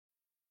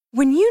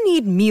When you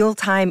need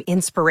mealtime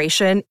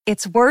inspiration,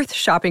 it's worth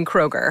shopping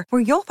Kroger,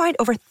 where you'll find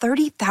over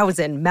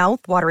 30,000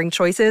 mouth-watering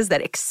choices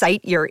that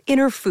excite your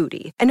inner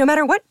foodie. And no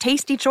matter what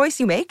tasty choice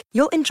you make,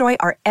 you'll enjoy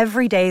our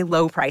everyday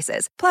low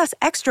prices, plus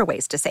extra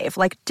ways to save,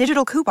 like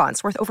digital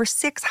coupons worth over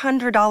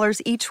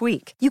 $600 each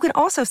week. You can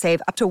also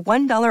save up to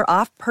 $1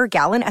 off per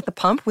gallon at the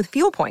pump with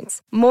fuel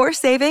points. More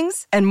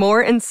savings and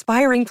more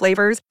inspiring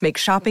flavors make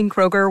shopping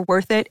Kroger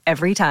worth it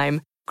every time.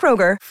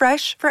 Kroger,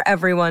 fresh for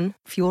everyone.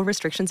 Fuel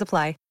restrictions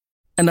apply.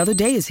 Another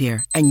day is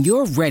here, and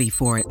you're ready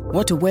for it.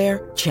 What to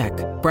wear? Check.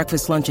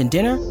 Breakfast, lunch, and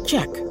dinner?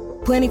 Check.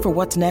 Planning for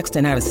what's next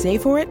and how to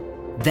save for it?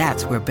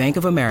 That's where Bank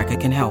of America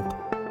can help.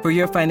 For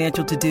your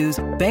financial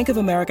to-dos, Bank of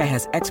America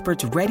has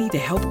experts ready to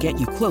help get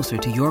you closer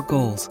to your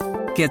goals.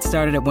 Get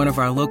started at one of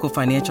our local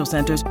financial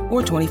centers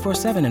or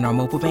 24/7 in our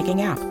mobile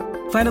banking app.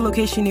 Find a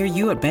location near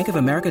you at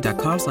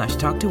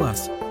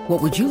bankofamerica.com/talktous.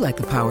 What would you like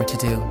the power to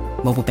do?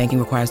 Mobile banking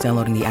requires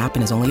downloading the app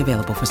and is only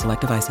available for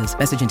select devices.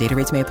 Message and data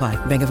rates may apply.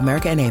 Bank of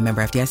America N.A.,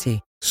 member FDIC.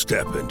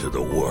 Step into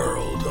the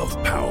world of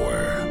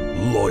power,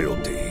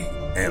 loyalty,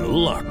 and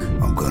luck.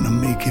 I'm going to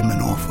make him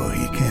an offer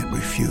he can't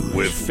refuse.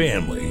 With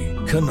family,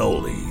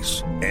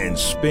 cannolis, and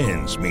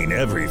spins mean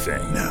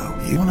everything. Now,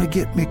 you want to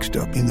get mixed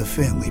up in the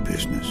family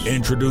business.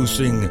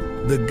 Introducing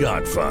The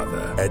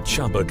Godfather at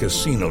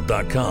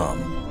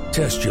ChumbaCasino.com.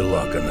 Test your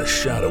luck in the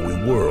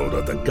shadowy world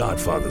of The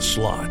Godfather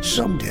slot.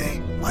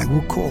 Someday, I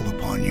will call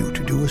upon you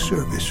to do a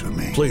service for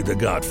me. Play The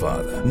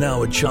Godfather,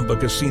 now at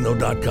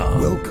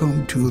ChumbaCasino.com.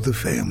 Welcome to the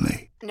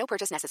family. No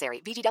purchase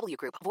necessary. VGW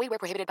Group. Void where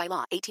prohibited by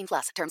law. 18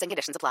 plus. Terms and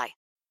conditions apply.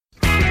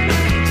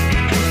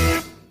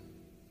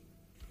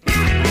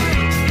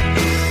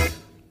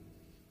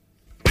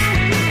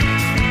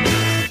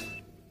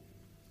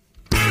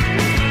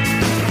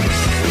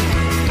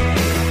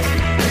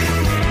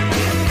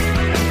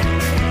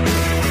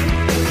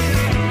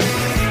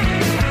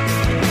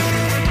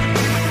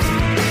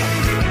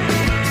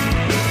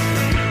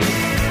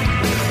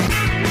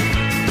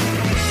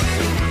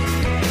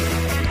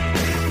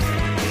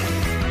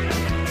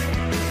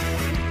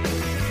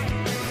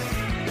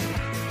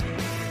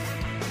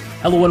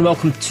 Hello and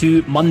welcome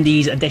to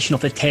Monday's edition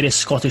of the Terrace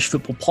Scottish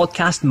Football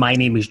Podcast. My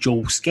name is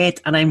Joel Skett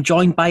and I'm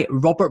joined by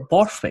Robert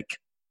Borthwick.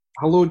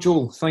 Hello,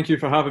 Joel. Thank you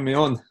for having me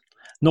on.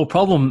 No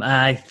problem.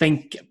 I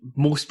think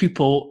most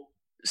people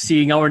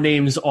seeing our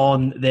names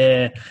on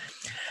the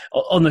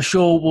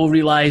show will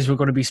realise we're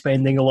going to be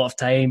spending a lot of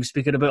time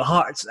speaking about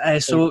Hearts.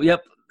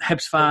 Yep,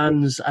 Hibs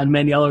fans and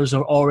many others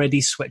are already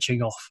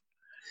switching off.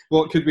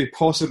 What could we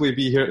possibly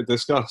be here to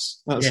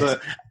discuss? That's yes. it.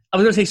 I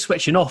was going to say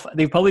switching off.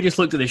 They've probably just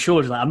looked at the show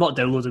and like, I'm not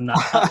downloading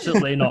that.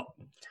 Absolutely not.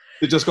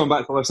 They've just gone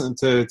back to listening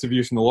to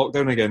views from the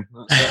lockdown again.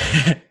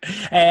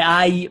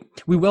 I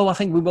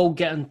think we will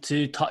get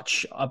into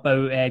touch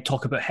about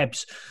talk about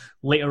Hibs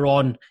later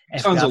on.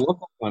 Hibs fans will love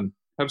that one.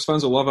 Hibs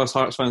fans will love us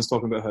Hearts fans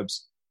talking about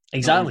Hibs.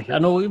 Exactly. I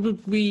know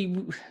we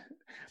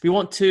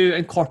want to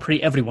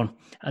incorporate everyone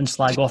and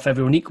slag off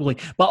everyone equally.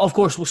 But of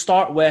course, we'll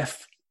start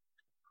with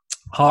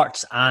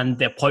Hearts and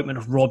the appointment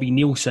of Robbie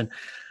Neilson.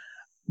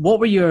 What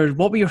were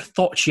your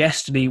thoughts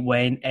yesterday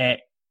when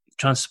it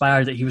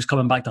transpired that he was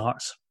coming back to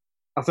Hearts?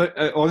 I think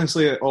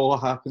honestly, it all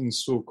happened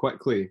so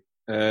quickly.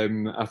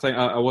 I think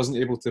I wasn't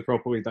able to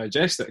properly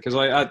digest it because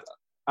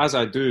as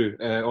I do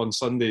on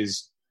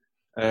Sundays,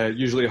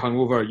 usually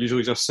hungover,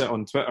 usually just sit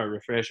on Twitter,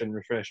 refresh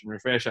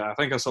it. I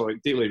think I saw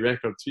like Daily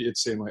Record tweeted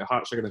saying like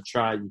Hearts are going to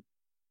try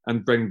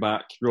and bring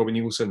back Robbie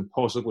Neilson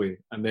possibly,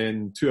 and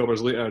then 2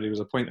 hours later he was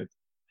appointed.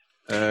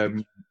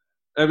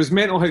 It was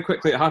mental how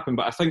quickly it happened,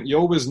 but I think you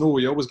always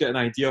get an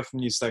idea from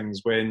these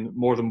things when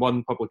more than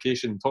one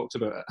publication talks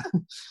about it.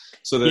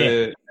 So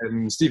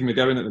Stephen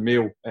McGowan at the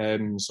Mail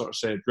sort of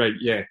said, right,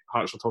 yeah,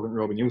 Hearts are talking to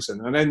Robbie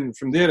Neilson. And then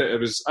from there, it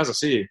was, as I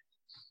say,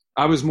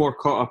 I was more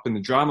caught up in the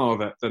drama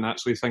of it than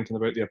actually thinking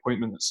about the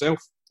appointment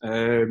itself,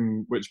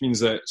 which means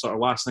that sort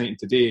of last night and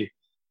today,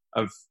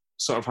 I've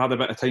sort of had a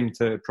bit of time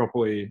to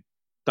properly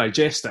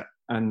digest it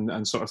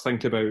and sort of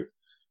think about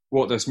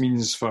what this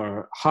means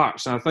for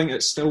Hearts. And I think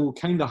it's still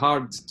kind of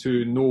hard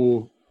to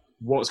know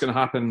what's going to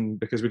happen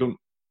because we don't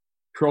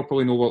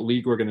properly know what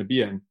league we're going to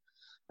be in.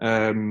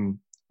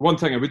 One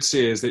thing I would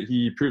say is that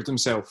he proved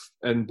himself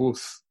in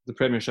both the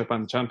Premiership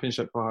and the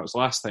Championship for Hearts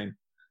last time.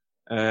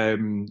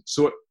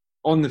 So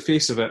on the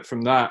face of it,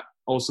 from that,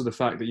 also the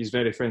fact that he's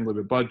very friendly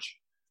with Budge,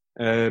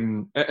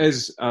 it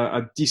is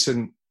a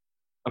decent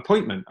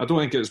appointment. I don't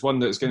think it's one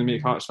that's going to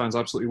make Hearts fans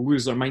absolutely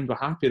lose their mind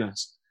with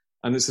happiness.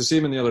 And it's the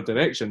same in the other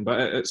direction, but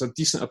it's a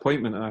decent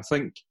appointment. And I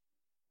think,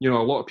 a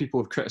lot of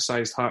people have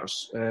criticised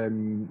Hearts,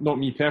 not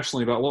me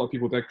personally, but a lot of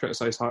people did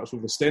criticise Hearts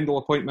with the Stendhal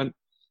appointment,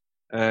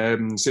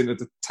 saying that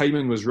the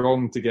timing was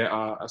wrong to get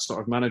a sort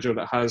of manager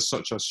that has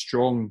such a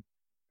strong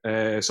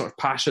sort of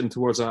passion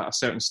towards a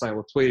certain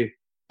style of play,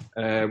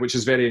 which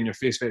is very in your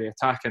face, very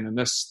attacking. And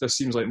this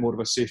seems like more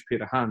of a safe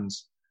pair of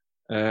hands,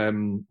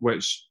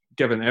 which,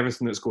 given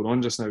everything that's going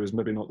on just now, is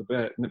maybe not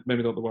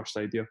the worst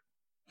idea.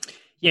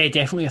 Yeah,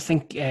 definitely. I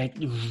think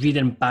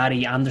reading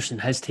Barry Anderson,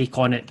 his take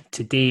on it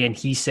today, and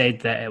he said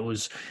that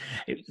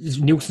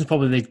Neilson's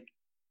probably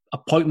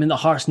appointment that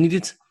Hearts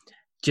needed,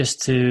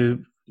 just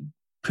to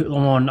put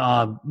them on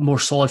a more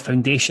solid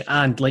foundation,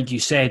 and like you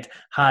said,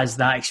 has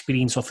that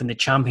experience of in the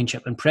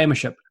Championship and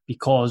Premiership,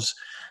 because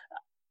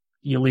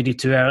you alluded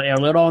to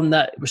earlier on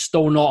that we're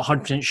still not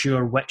 100%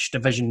 sure which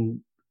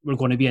division we're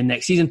going to be in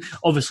next season.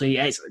 Obviously,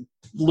 it's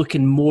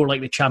looking more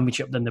like the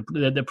Championship than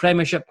the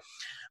Premiership,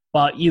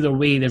 but either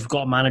way, they've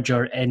got a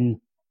manager in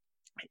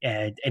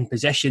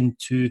position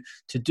to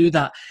do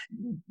that.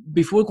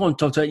 Before we go on to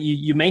talk about it,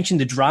 you mentioned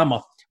the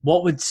drama.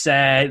 What would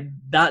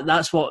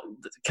that's what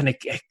kind of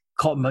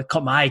caught my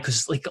eye,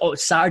 because like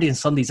Saturday and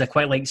Sundays I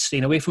quite like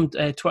staying away from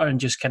Twitter and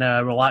just kind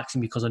of relaxing,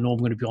 because I know I'm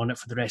going to be on it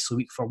for the rest of the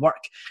week for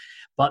work.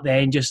 But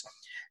then just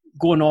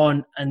going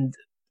on, and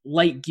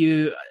like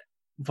you,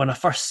 when I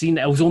first seen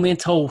it, it was only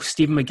until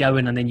Stephen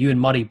McGowan and then you and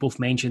Murray both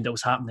mentioned it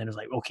was happening. I was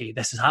like, okay,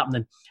 this is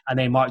happening. And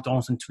then Mark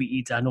Donaldson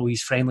tweeted, I know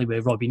he's friendly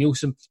with Robbie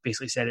Neilson,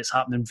 basically said it's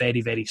happening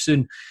very, very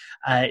soon.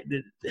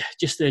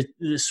 Just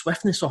the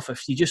swiftness of it,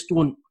 you just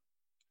don't,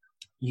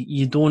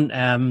 you don't,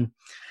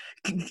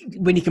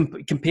 when you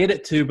compare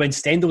it to when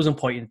Stendhal was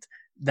appointed,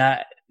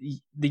 that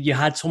you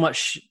had so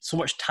much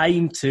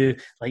time to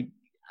like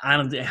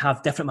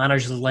have different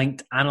managers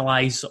linked,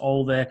 analyse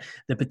all the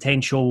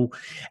potential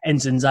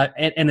ins and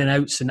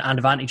outs and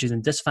advantages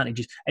and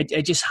disadvantages.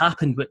 It just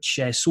happened, which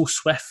so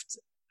swift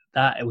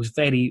that it was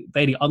very,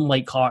 very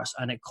unlike Hearts,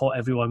 and it caught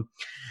everyone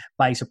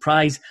by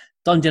surprise.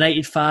 Dundee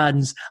United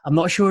fans, I'm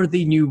not sure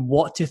they knew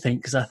what to think,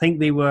 because I think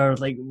they were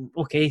like,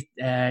 okay,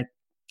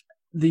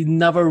 they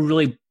never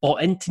really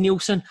bought into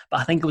Neilson, but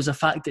I think it was the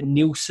fact that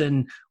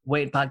Neilson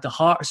went back to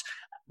Hearts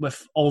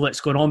with all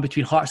that's going on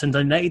between Hearts and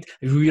Dundee United,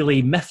 it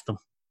really miffed them.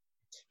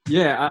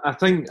 Yeah, I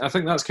think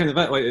that's kind of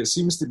it. Like, it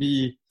seems to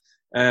be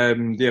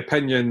the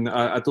opinion.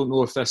 I don't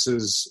know if this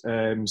is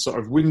sort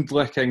of wound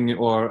licking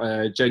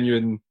or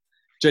genuine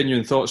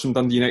thoughts from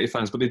Dundee United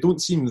fans, but they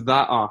don't seem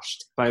that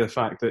arsed by the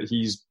fact that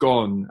he's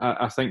gone.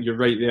 I think you're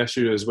right. The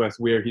issue is with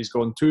where he's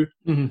gone to,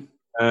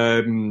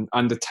 and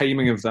the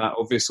timing of that.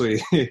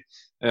 Obviously,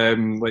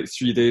 like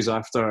 3 days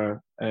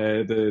after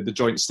the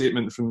joint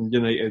statement from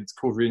United,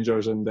 Cove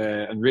Rangers, and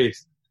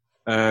Wraith.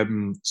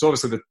 So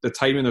obviously the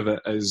timing of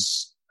it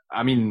is.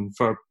 I mean,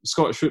 for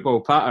Scottish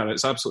football patter,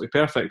 it's absolutely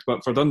perfect.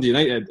 But for Dundee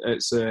United,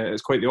 it's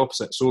quite the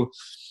opposite. So,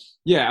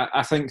 yeah,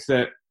 I think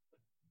that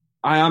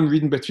I am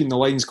reading between the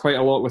lines quite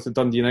a lot with the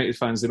Dundee United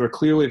fans. They were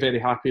clearly very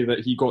happy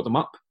that he got them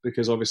up,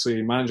 because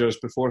obviously managers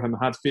before him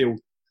had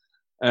failed.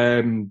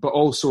 But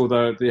also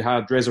they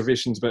had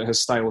reservations about his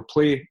style of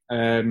play.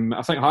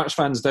 I think Hearts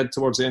fans did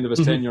towards the end of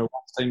his tenure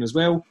last time as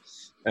well.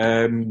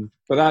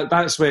 But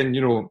that's when,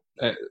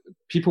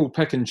 people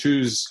pick and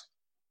choose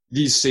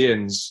these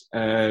sayings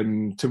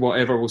to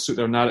whatever will suit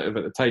their narrative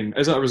at the time.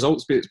 Is it a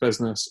results-based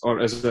business,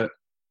 or is it,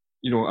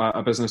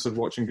 a business of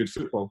watching good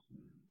football?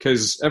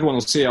 Because everyone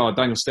will say,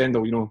 Daniel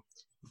Stendhal,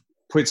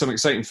 played some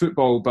exciting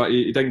football, but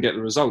he didn't get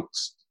the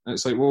results. And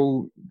it's like,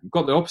 well, we've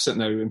got the opposite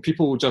now, and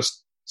people will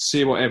just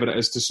say whatever it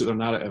is to suit their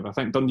narrative. I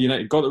think Dundee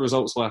United got the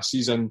results last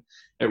season.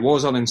 It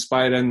was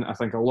uninspiring. I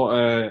think a lot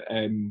of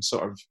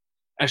sort of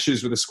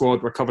issues with the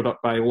squad were covered up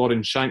by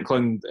Lauren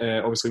Shankland,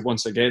 obviously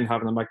once again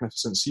having a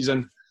magnificent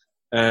season.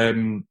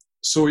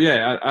 So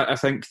yeah, I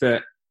think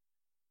that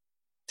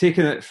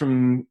taking it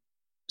from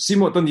seeing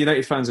what Dundee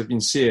United fans have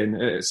been saying,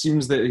 it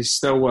seems that he's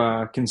still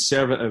a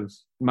conservative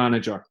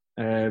manager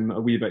a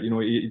wee bit.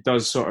 He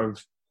does sort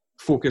of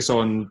focus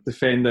on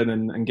defending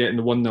and getting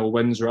the 1-0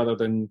 wins rather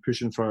than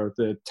pushing for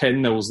the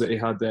 10-0s that he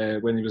had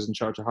when he was in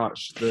charge of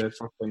Hearts the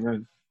first time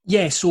round.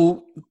 Yeah,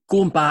 so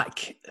going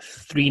back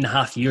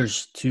 3.5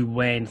 years to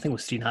when, I think it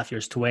was 3.5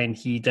 years to when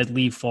he did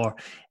leave for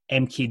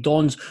MK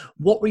Dons.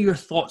 What were your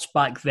thoughts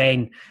back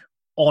then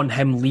on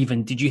him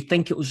leaving? Did you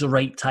think it was the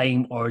right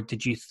time, or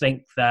did you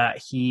think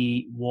that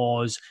he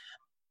was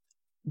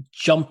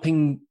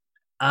jumping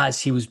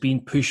as he was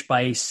being pushed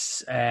by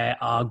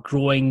a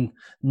growing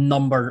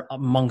number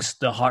amongst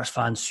the Hearts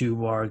fans who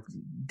were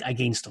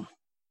against him?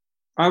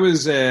 I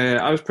was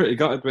pretty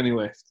gutted when he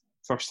left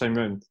first time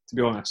round, to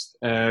be honest.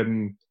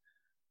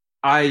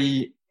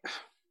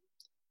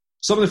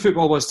 Some of the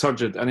football was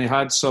turgid, and he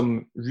had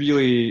some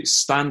really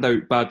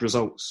standout bad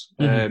results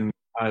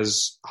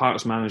as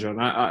Hearts manager.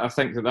 And I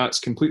think that that's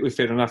completely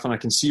fair enough, and I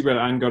can see where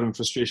anger and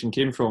frustration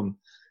came from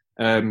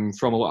a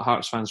lot of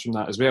Hearts fans from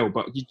that as well.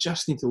 But you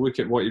just need to look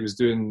at what he was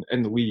doing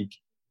in the league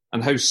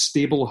and how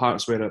stable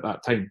Hearts were at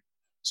that time.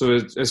 So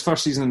his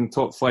first season in the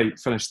top flight,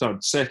 finished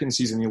third. Second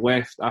season, he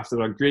left after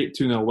a great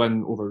 2-0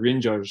 win over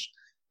Rangers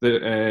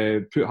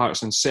that put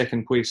Hearts in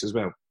second place as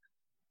well.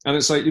 And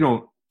it's like,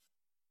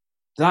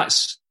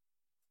 that's...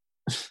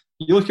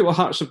 You look at what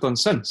Hearts have done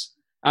since.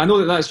 I know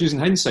that that's using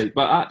hindsight,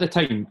 but at the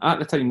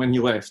time when he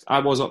left, I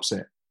was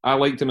upset. I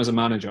liked him as a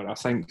manager. I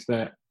think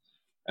that,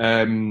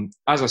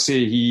 as I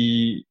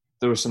say,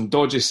 there were some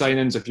dodgy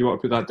signings, if you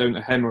want to put that down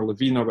to him or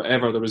Levine or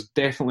whatever. There was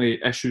definitely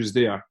issues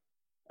there.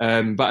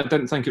 But I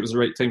didn't think it was the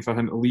right time for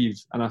him to leave.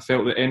 And I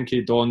felt that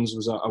MK Dons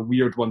was a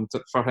weird one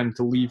for him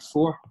to leave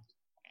for.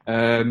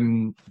 As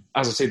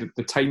I say,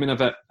 the timing of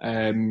it,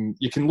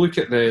 you can look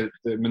at the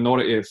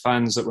minority of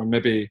fans that were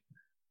maybe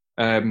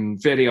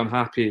very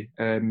unhappy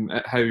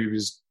at how he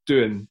was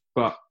doing.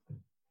 But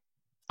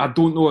I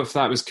don't know if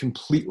that was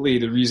completely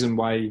the reason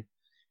why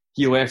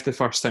he left the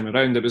first time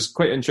around. It was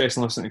quite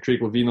interesting listening to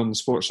Craig Levein on the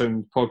Sports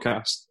Sound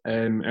podcast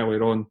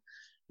earlier on.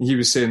 He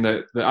was saying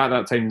that at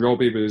that time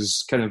Robbie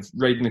was kind of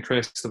riding the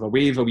crest of a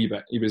wave a wee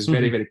bit. He was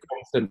very, very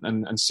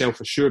confident and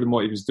self-assured in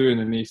what he was doing,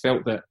 and he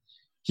felt that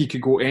he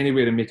could go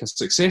anywhere and make a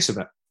success of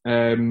it.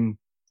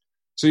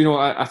 So, you know,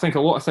 I think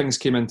a lot of things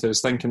came into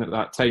his thinking at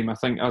that time. I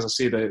think, as I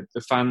say, the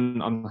fan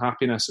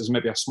unhappiness is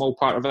maybe a small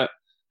part of it,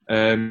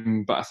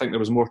 but I think there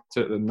was more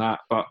to it than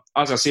that. But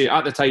as I say,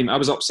 at the time, I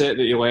was upset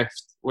that he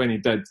left when he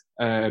did,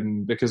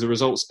 because the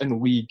results in the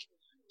league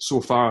so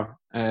far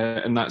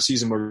in that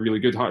season were really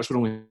good. Hearts were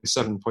only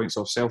 7 points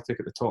off Celtic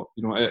at the top.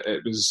 You know,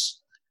 it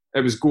was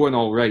going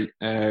all right,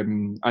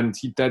 and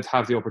he did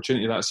have the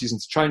opportunity that season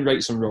to try and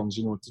right some wrongs.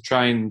 You know, to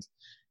try and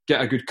get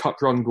a good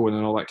cup run going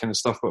and all that kind of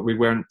stuff. But we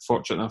weren't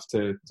fortunate enough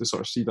to sort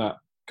of see that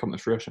come to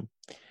fruition.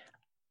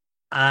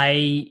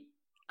 I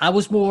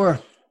was more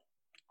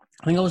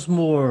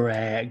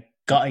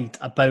gutted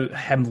about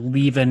him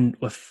leaving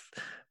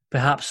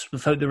perhaps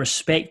without the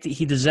respect that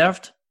he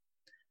deserved.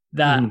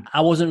 That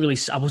I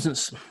wasn't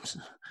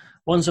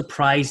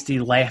surprised he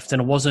left,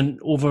 and I wasn't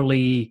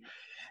overly.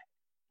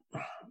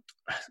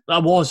 I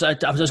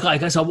wanted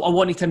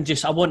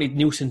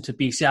Nielsen to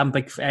be. See, I'm a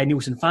big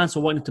Nielsen fan, so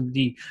I wanted him to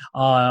be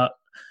an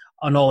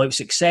all-out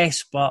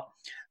success. But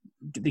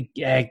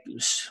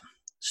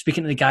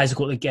speaking to the guys I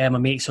got my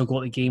mates I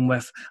got the game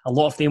with, a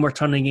lot of them were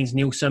turning against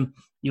Nielsen.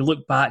 You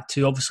look back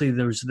to, obviously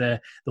there's the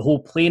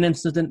whole plane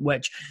incident,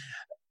 which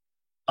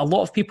a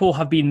lot of people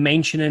have been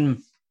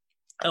mentioning.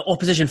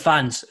 Opposition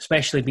fans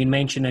especially been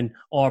mentioning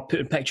or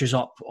putting pictures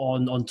up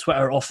on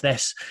Twitter of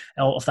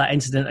that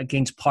incident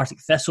against Partick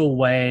Thistle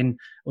when it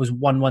was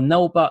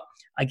 1-0. But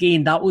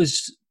again, that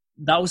was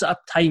at a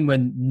time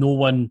when no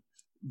one,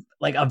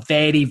 like a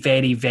very,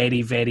 very,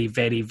 very, very,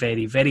 very,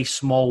 very, very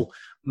small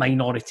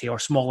minority or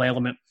small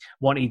element,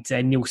 wanted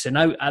Nielsen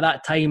out. At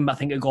that time, I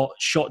think it got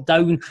shot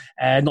down,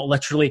 not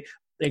literally.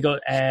 They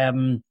got...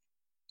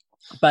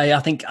 But I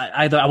think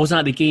I wasn't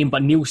at the game,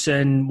 but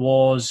Nielsen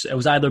was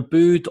either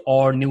booed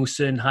or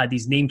Nielsen had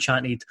his name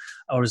chanted,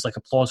 or it was like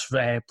applause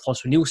for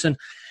Nielsen.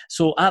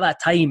 So at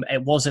that time,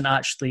 it wasn't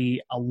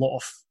actually a lot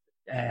of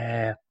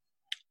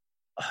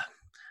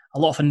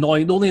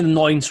annoyance. The only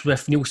annoyance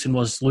with Nielsen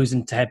was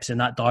losing to Hibs in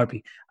that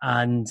derby,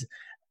 and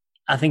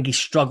I think he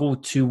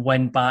struggled to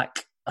win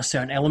back a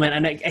certain element,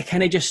 and it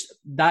kind of just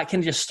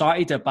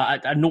started it.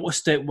 But I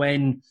noticed it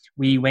when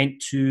we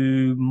went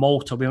to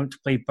Malta. We went to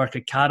play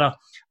Birkirkara.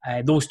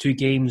 Those two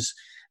games,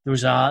 there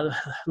was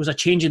a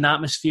change in the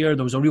atmosphere.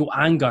 There was a real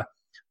anger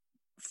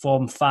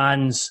from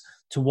fans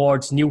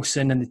towards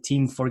Nielsen and the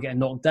team for getting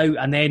knocked out.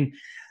 And then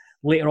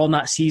later on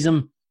that season,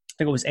 I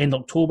think it was end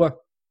October,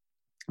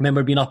 I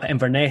remember being up at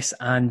Inverness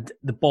and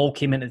the ball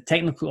came into the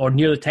technical or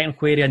near the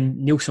technical area, and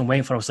Nielsen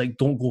went for it. I was like,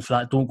 don't go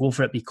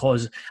for it,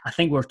 because I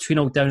think we were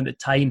 2-0 down at the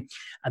time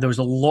and there was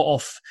a lot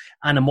of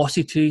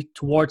animosity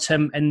towards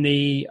him in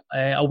the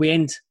away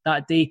end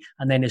that day.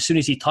 And then as soon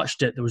as he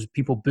touched it, there was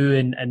people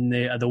booing in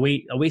the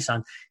away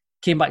stand.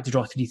 Came back to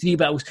draw 3-3,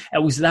 but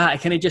it was that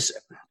it kind of just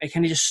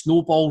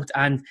snowballed.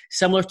 And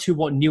similar to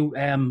what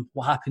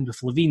happened with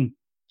Levein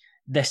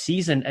this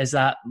season, is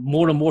that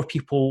more and more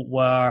people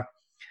were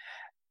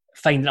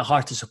finding it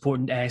hard to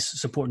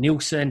support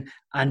Nielsen.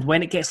 And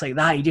when it gets like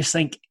that, you just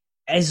think,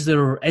 is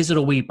there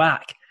a way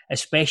back?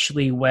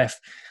 Especially with,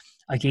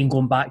 again,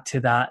 going back to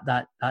that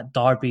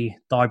Derby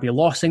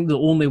loss. I think the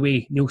only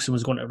way Nielsen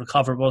was going to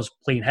recover was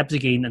playing Hibs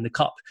again in the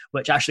Cup,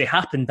 which actually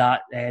happened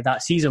that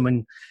season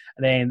when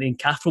then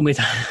Cathro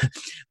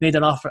made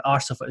an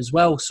arse of it as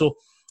well. So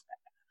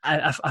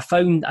I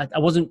found I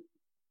wasn't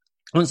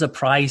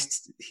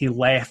surprised he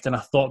left, and I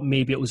thought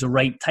maybe it was the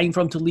right time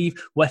for him to leave.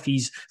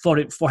 For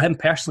him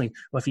personally,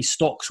 with his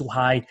stock so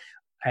high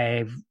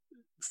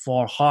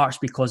for Hearts,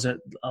 because it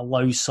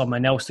allows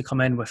someone else to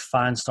come in with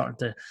fans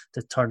starting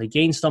to turn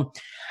against them.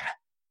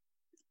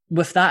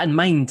 With that in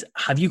mind,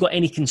 have you got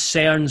any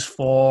concerns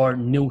for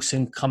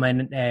Nielsen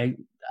coming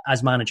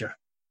as manager?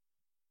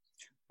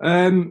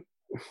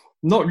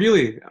 Not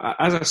really.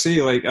 As I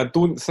say, I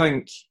don't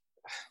think.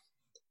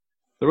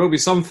 There will be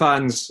some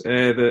fans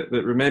that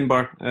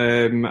remember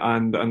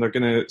and they're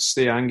going to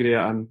stay angry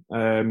at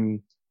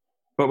him.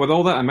 But with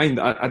all that in mind,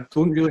 I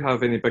don't really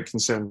have any big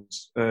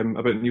concerns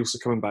about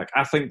Nielsen coming back.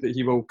 I think that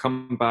he will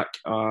come back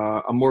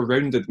a more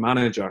rounded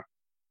manager.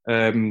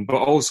 But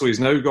also he's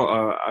now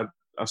got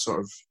a sort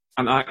of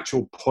an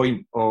actual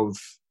point of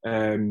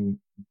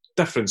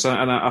difference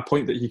and a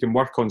point that he can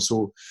work on.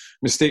 So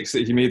mistakes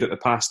that he made at the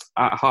past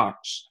at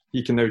Hearts,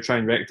 he can now try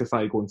and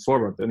rectify going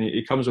forward. And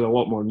he comes with a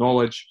lot more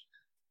knowledge.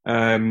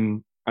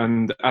 And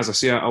as I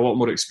say, a lot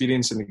more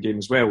experience in the game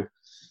as well.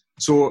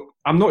 So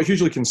I'm not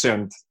hugely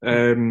concerned.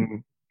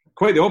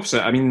 Quite the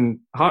opposite. I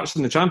mean, Hearts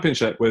in the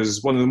Championship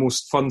was one of the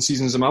most fun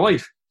seasons of my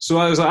life. So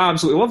I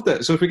absolutely loved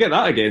it. So if we get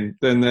that again,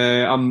 then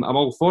I'm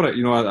all for it.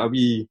 You know, a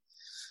wee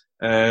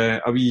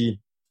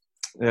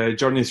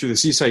journey through the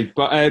seaside.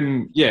 But I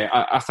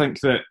think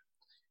that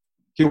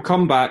he'll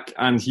come back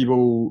and he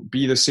will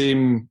be the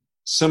same,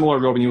 similar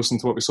Robbie Neilson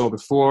to what we saw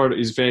before.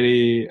 He's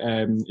very,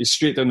 he's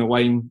straight down the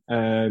line.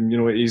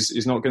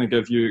 He's not going to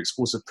give you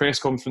explosive press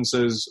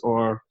conferences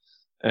or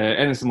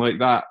anything like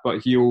that,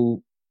 but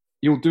he'll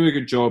do a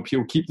good job.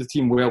 He'll keep the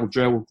team well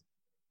drilled,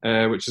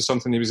 which is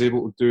something he was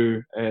able to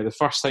do the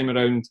first time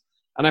around.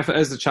 And if it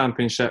is the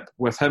Championship,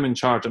 with him in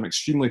charge, I'm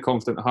extremely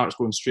confident the Hearts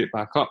going straight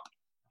back up.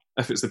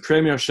 If it's the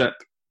Premiership,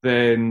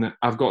 then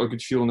I've got a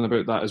good feeling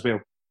about that as well.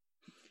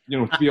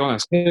 To be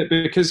honest,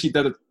 because he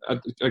did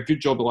a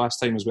good job the last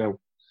time as well.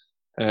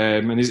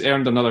 And he's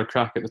earned another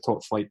crack at the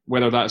top flight,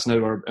 whether that's now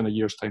or in a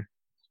year's time.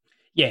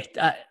 Yeah,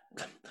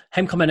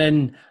 him coming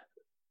in,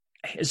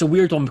 it's a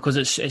weird one because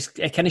it's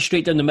kind of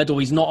straight down the middle.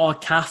 He's not a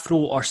Cathro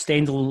or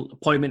Stendhal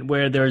appointment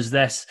where there's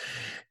this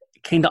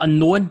kind of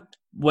unknown,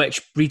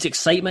 which breeds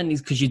excitement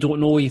because you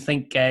don't know. You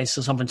think so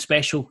something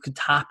special could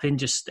happen.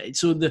 There's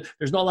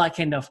not that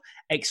kind of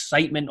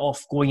excitement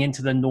of going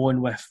into the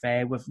unknown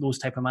with those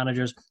type of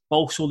managers. But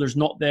also, there's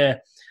not the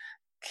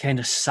kind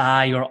of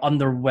sigh or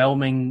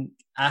underwhelming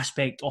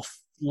aspect of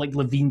like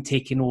Levine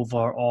taking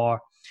over or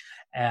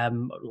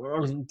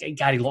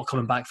Gary Locke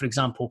coming back, for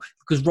example.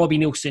 Because Robbie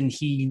Neilson,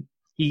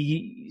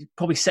 he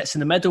probably sits in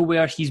the middle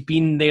where he's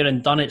been there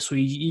and done it. So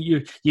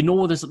you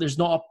know there's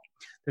not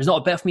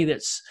a bit of me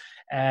that's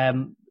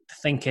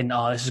thinking,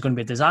 this is going to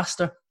be a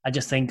disaster. I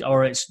just think,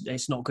 or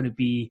it's not going to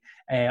be,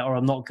 or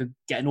I'm not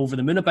getting over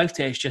the moon about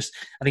it. It's just,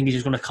 I think he's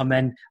just going to come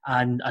in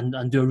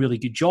and do a really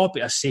good job,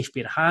 a safe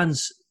pair of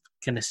hands,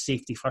 kind of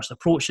safety first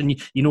approach, and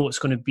you know it's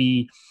going to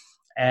be,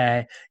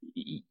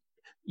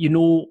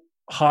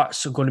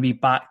 Hearts are going to be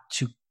back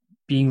to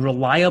being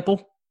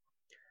reliable.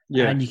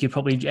 Yeah, and you could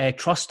probably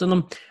trust in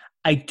them.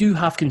 I do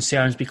have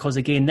concerns because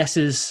again, this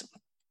is.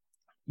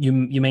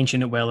 You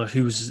mentioned it, Weller,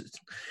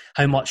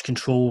 how much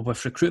control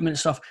with recruitment and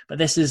stuff, but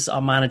this is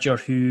a manager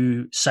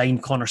who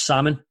signed Connor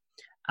Salmon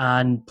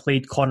and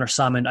played Connor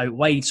Salmon out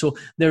wide. So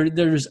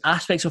there's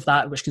aspects of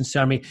that which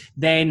concern me.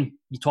 Then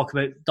you talk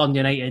about Dundee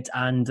United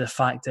and the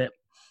fact that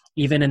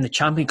even in the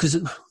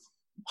Championship, because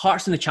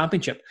Hearts in the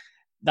Championship,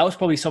 that was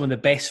probably some of the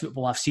best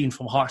football I've seen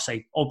from Hearts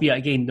side, albeit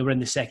again, they were in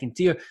the second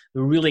tier. They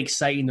were really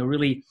exciting. They were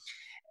really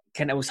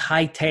it was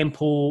high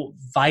tempo,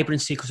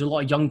 vibrancy, because a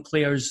lot of young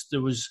players. It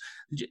was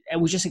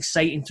just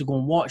exciting to go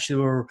and watch. They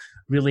were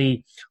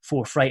really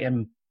forthright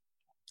in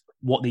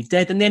what they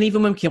did. And then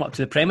even when we came up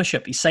to the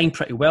Premiership, he signed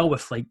pretty well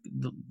with like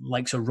the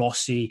likes of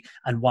Rossi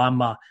and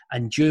Wamma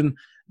and Doom.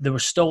 There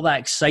was still that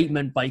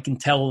excitement, but you can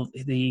tell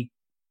they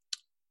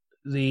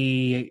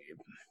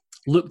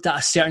looked at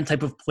a certain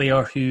type of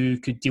player who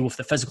could deal with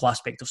the physical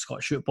aspect of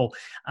Scottish football.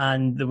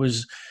 And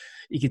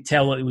you could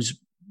tell that it was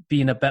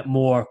being a bit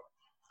more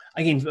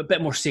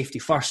safety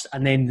first.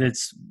 And then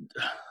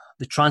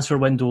the transfer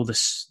window the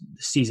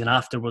season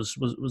after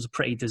was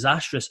pretty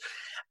disastrous.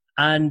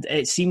 And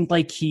it seemed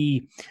like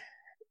he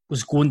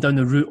was going down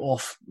the route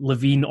of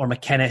Levine or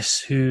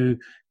McInnes, who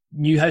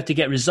knew how to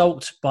get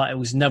results, but it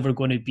was never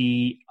going to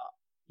be,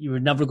 you were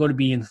never going to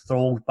be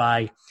enthralled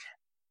by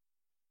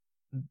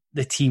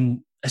the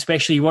team.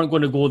 Especially, you weren't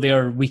going to go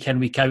there week in,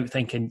 week out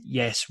thinking,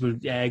 yes, we're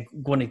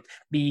going to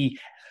be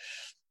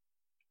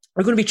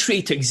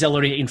treated to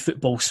exhilarating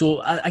football.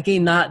 So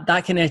again, that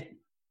kind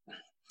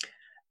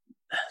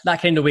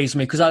of weighs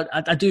me, because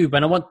I do,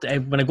 when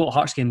I go to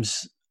Hearts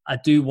games, I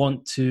do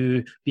want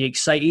to be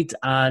excited,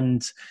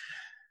 and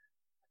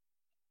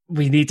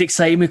we need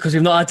excitement because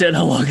we've not had it in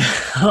a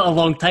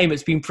long time.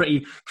 It's been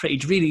pretty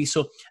dreary.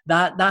 So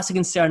that's a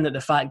concern, that the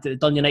fact that the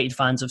Dundee United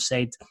fans have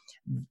said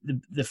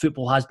the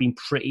football has been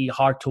pretty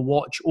hard to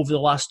watch over the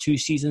last 2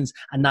 seasons,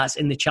 and that's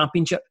in the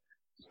Championship.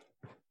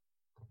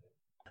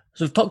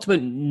 So we've talked about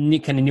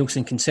kind of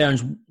Neilson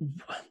concerns.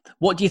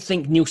 What do you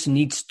think Neilson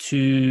needs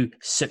to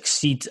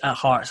succeed at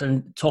Hearts?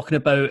 And talking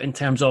about in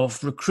terms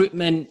of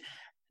recruitment,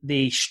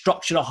 the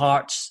structure at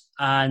Hearts,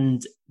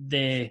 and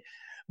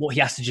what he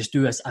has to just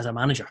do as a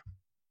manager.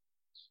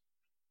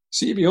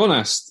 See, to be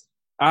honest,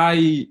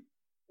 I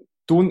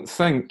don't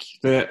think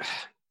that,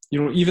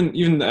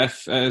 even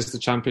if it is the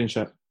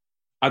Championship,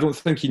 I don't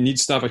think he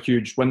needs to have a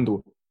huge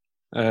window.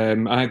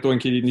 I don't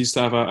think he needs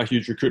to have a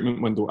huge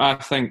recruitment window. I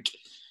think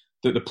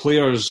that the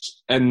players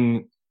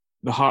in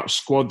the Hearts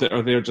squad that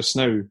are there just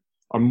now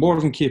are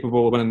more than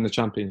capable of winning the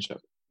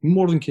Championship.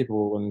 More than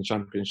capable of winning the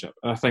Championship.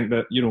 And I think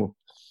that,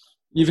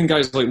 even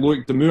guys like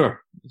Loic Damour,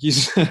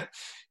 he's,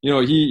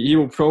 he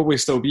will probably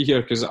still be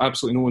here because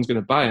absolutely no one's going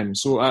to buy him.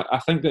 So I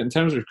think that in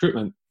terms of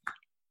recruitment,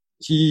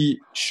 he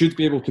should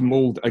be able to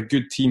mould a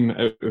good team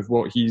out of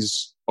what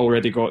he's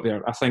already got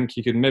there. I think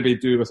he could maybe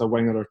do with a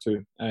winger or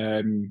two,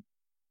 and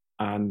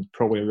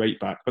probably a right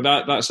back.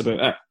 But that's about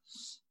it.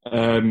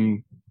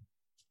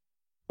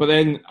 But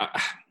then,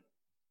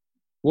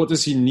 what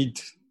does he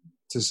need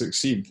to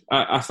succeed?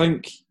 I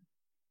think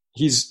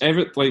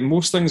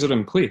most things are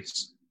in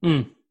place.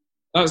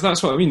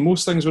 That's what I mean.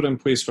 Most things were in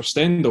place for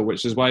Stendhal,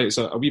 which is why it's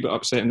a wee bit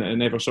upsetting that it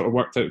never sort of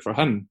worked out for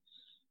him,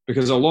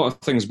 because a lot of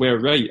things were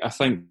right. I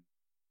think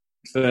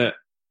that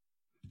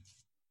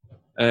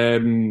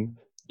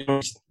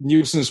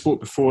Nielsen spoke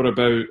before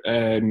about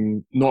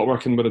not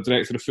working with a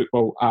director of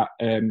football at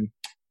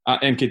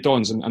MK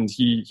Dons, and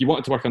he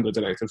wanted to work under a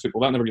director of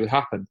football. That never really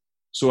happened.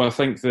 So I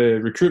think the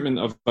recruitment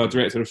of a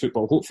director of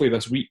football, hopefully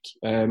this week,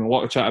 a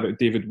lot of chat about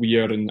David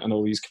Weir and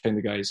all these kind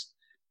of guys.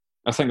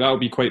 I think that'll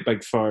be quite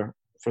big for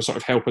sort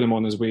of helping him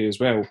on his way as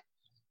well.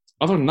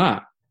 Other than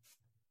that,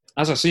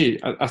 as I say,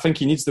 I think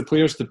he needs the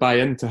players to buy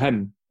into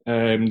him.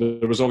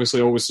 There was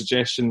obviously always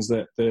suggestions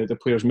that the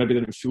players maybe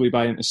didn't fully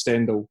buy into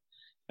Stendhal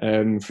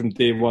from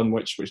day one,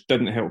 which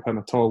didn't help him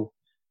at all.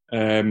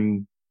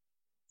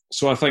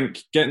 So I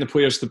think getting the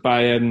players to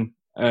buy in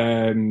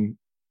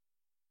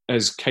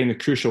is kind of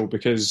crucial,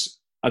 because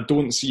I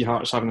don't see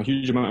Hearts having a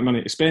huge amount of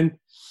money to spend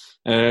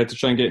to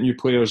try and get new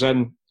players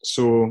in.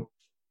 So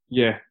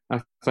yeah,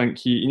 I think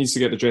he needs to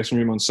get the dressing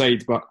room on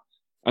side, but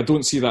I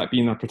don't see that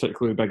being a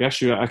particularly big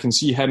issue. I can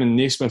see him and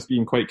Naismith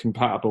being quite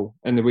compatible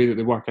in the way that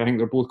they work. I think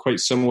they're both quite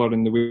similar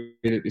in the way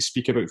that they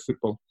speak about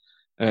football.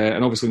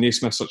 And obviously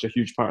Naismith's such a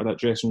huge part of that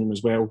dressing room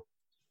as well.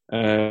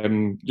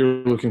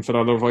 You're looking for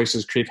other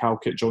voices, Craig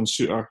Halkett, John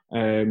Souttar,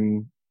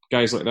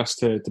 guys like this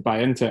to buy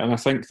into it. And I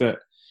think that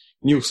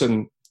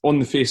Nielsen, on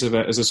the face of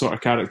it, is a sort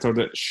of character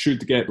that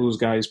should get those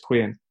guys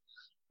playing.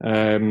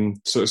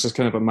 So it's just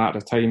kind of a matter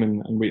of time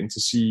and waiting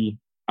to see,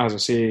 as I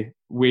say,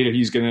 where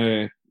he's going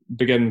to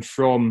begin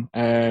from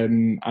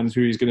and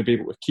who he's going to be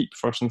able to keep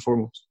first and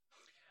foremost.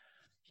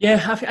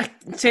 Yeah, I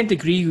tend to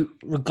agree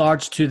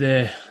regards to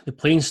the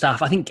playing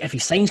staff. I think if he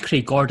signs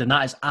Craig Gordon,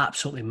 that is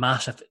absolutely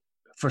massive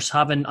for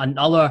having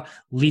another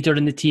leader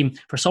in the team,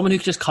 for someone who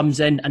just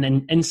comes in and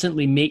then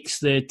instantly makes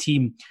the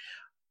team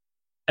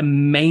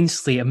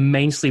immensely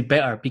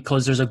better,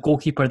 because there's a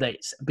goalkeeper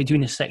that's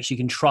between the six you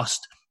can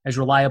trust, is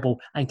reliable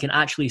and can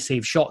actually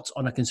save shots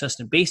on a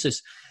consistent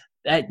basis.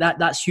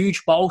 That's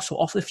huge. But also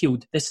off the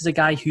field, this is a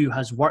guy who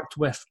has played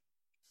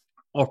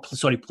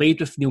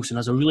with Nielsen,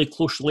 has a really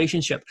close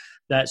relationship,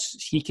 that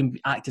he can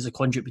act as a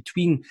conduit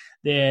between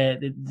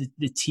the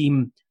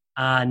team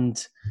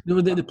and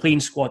the playing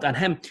squad and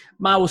him.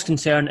 My most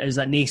concern is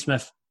that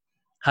Naismith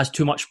has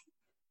too much,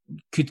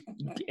 could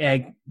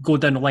go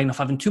down the line of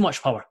having too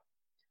much power.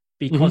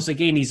 Because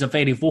again, he's a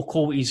very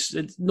vocal. He's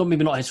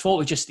maybe not his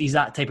fault. It's just he's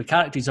that type of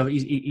character.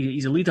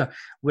 He's a leader.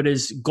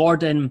 Whereas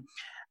Gordon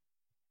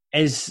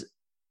is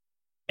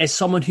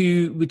someone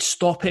who would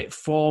stop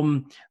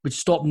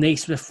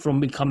Naismith from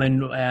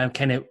becoming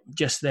kind of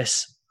just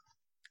this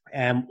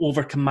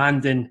over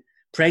commanding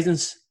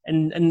presence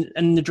in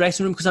the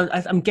dressing room. Because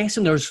I'm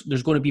guessing there's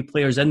going to be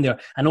players in there.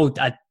 I know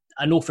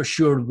for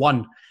sure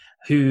one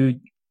who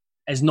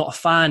is not a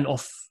fan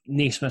of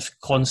Naismith's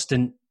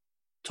constant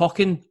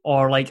talking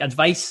or like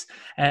advice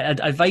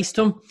to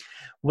him,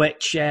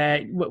 which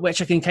I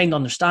can kind of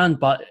understand.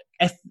 But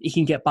if he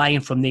can get buy-in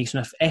from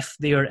Naismith, if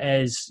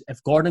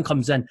Gordon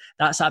comes in,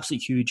 that's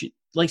absolutely huge.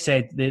 Like I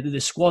said,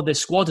 the squad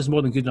is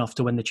more than good enough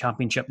to win the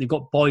championship. They've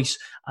got Boyce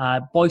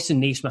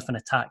and Naismith in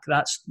attack.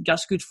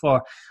 That's good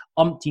for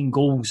umpteen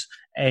goals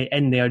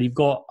in there. You've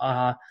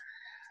got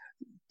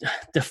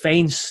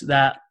defence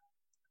that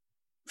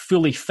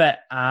fully fit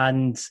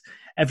and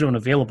everyone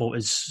available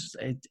is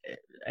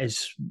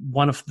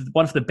one of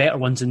the better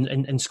ones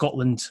in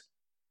Scotland.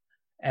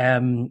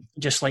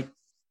 Just like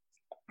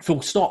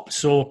full stop.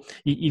 So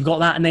you've got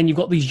that, and then you've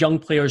got these young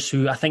players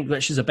who I think,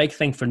 which is a big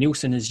thing for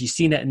Nielsen, is you've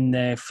seen it in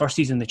the first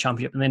season in the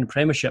Championship and then the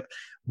Premiership.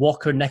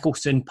 Walker,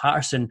 Nicholson,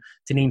 Patterson,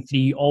 to name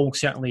three, all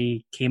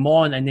certainly came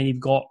on, and then you've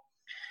got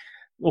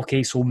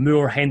so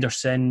Moore,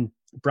 Henderson,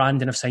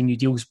 Brandon have signed new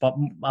deals, but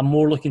I'm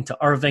more looking to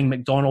Irving,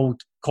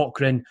 McDonald,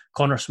 Cochrane,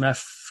 Connor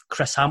Smith,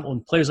 Chris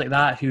Hamilton, players like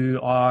that who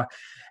are,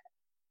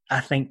 I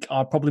think,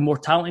 are probably more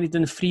talented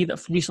than the three that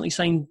have recently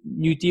signed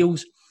new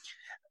deals.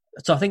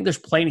 So I think there's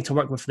plenty to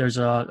work with. There's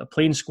a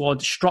playing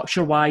squad.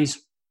 Structure-wise,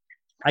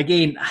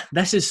 again,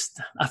 I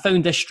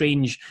found this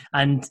strange,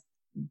 and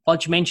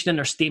Budge mentioned in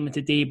her statement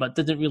today, but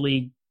didn't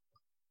really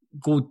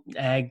go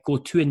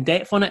too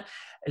in-depth on it,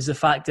 is the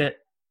fact that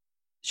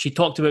she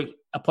talked about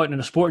appointing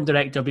a sporting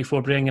director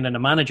before bringing in a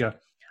manager,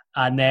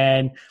 and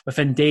then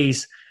within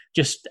days,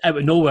 just out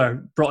of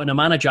nowhere, brought in a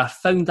manager. I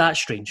found that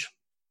strange.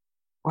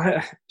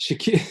 She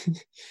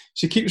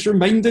keeps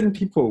reminding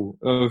people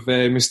of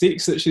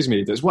mistakes that she's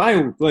made. It's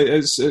wild. Like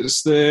it's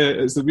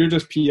the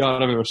weirdest PR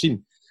I've ever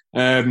seen.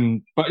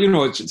 But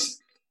it's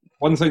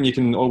one thing you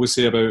can always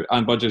say about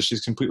Anne Budge is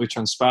she's completely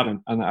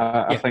transparent, and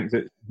I think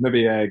that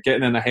maybe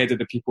getting in ahead of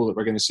the people that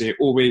were going to say,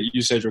 "Oh wait,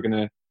 you said you're going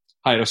to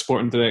hire a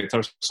sporting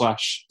director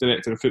 /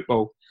 director of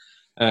football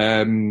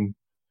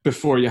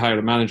before you hire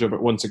a manager,"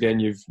 but once again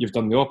you've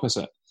done the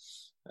opposite.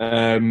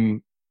 But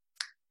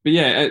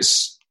yeah,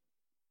 it's.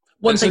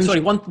 One thing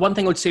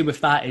I would say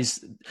with that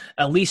is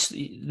at least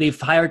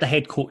they've hired a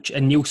head coach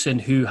in Nielsen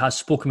who has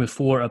spoken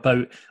before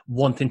about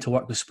wanting to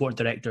work with sport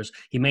directors.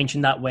 He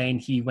mentioned that when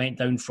he went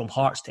down from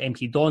Hearts to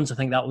MK Dons. I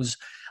think that was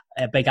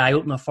a big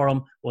eye-opener for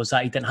him, was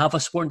that he didn't have a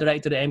sporting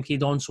director at MK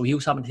Dons, so he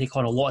was having to take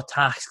on a lot of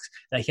tasks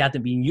that he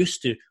hadn't been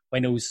used to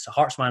when he was a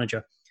Hearts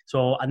manager.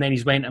 So, and then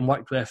he's went and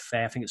worked with,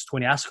 I think it's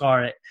Tony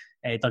Ascar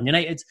Dundee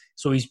United.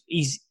 So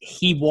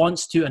he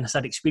wants to, and has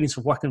had experience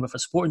of working with a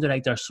sporting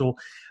director. So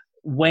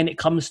when it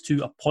comes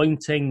to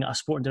appointing a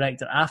sporting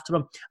director after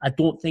him, I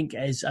don't think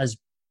it is as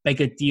big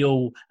a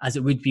deal as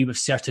it would be with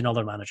certain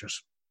other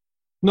managers.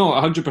 No,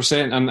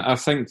 100%. And I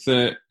think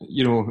that,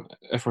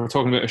 if we're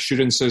talking about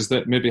assurances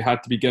that maybe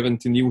had to be given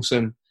to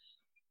Neilson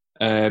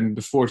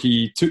before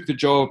he took the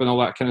job and all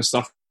that kind of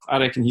stuff, I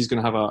reckon he's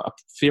going to have a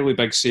fairly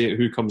big say at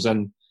who comes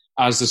in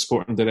as the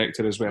sporting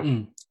director as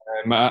well.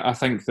 I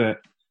think that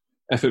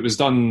if it was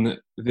done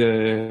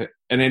in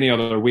any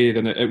other way,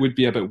 then it would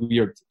be a bit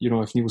weird,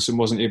 if Neilson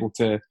wasn't able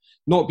to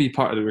not be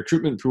part of the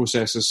recruitment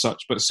process as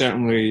such, but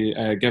certainly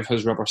give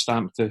his rubber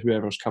stamp to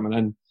whoever's coming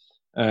in.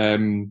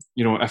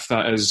 If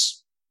that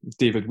is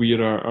David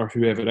Weir or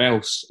whoever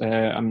else,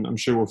 I'm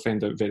sure we'll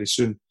find out very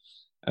soon.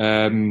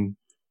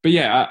 But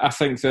yeah, I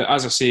think that,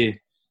 as I say,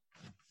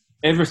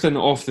 everything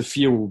off the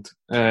field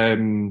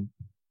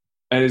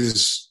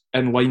is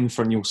in line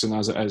for Neilson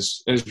as it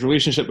is. His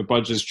relationship with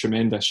Budge is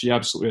tremendous. She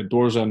absolutely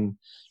adores him,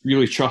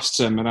 really trusts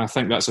him, and I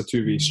think that's a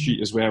two-way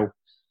street as well.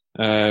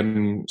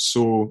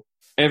 So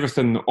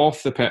everything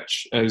off the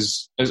pitch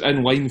is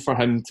in line for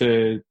him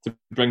to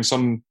bring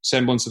some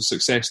semblance of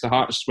success to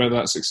Hearts, whether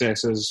that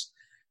success is,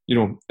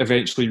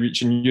 eventually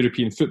reaching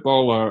European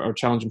football or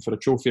challenging for a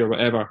trophy or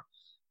whatever.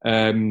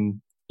 The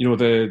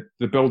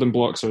building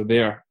blocks are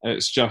there.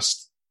 It's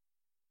just,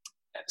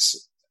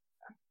 it's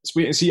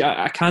wait and see.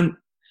 I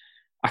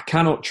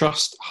cannot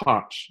trust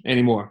Hearts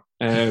anymore.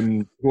 Go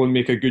and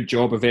make a good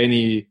job of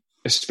any,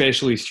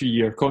 especially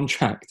 3-year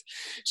contract.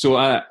 So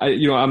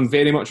I'm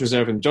very much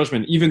reserving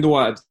judgment, even though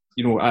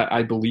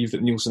I believe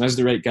that Neilson is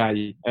the right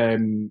guy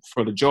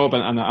for the job,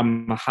 and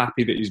I'm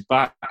happy that he's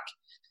back.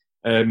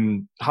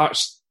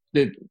 Hearts,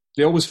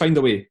 they always find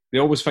a way. They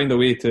always find a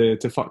way to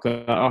fuck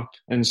that up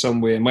in some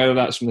way, and whether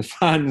that's from the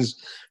fans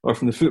or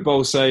from the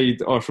football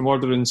side or from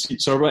ordering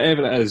seats or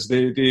whatever it is,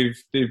 they've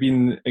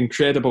been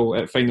incredible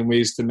at finding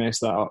ways to mess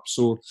that up.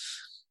 So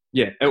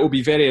yeah, it will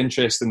be very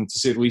interesting, to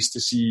say the least, to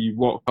see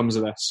what comes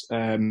of this.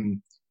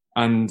 And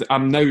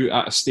I'm now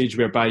at a stage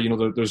whereby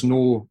there's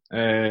no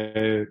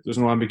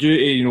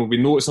ambiguity. We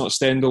know it's not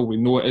Stendhal. We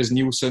know it is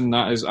Neilson.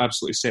 That is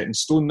absolutely set in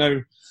stone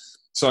now.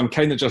 So I'm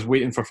kind of just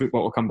waiting for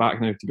football to come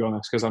back now, to be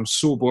honest, because I'm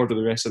so bored of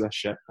the rest of this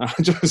shit. I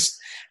just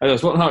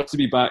want Hearts to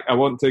be back. I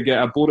want to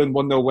get a boring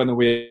 1-0 win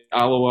away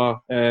at Alloa.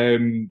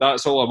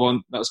 That's all I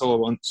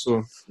want.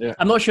 So yeah,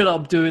 I'm not sure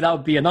that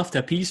would be enough to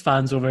appease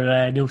fans over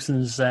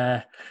Neilson's.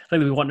 I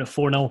think we want a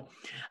 4-0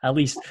 at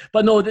least.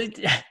 But no,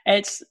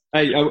 it's.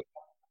 The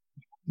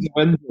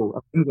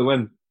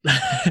win.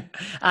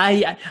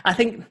 I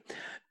think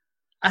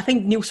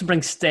Neilson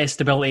brings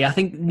stability. I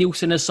think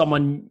Neilson is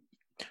someone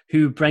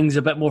who brings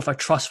a bit more of a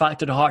trust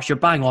factor to Hearts. You're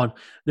bang on.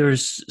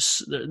 There's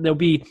a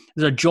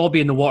jobby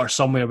in the water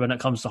somewhere when it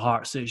comes to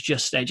Hearts. It's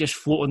just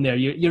floating there.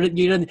 You're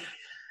in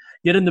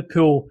the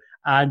pool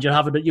and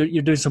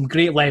you're doing some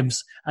great lems,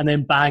 and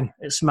then bang,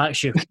 it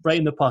smacks you right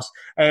in the pus.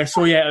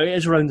 So yeah, it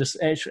is around this.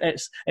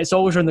 It's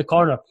always around the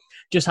corner.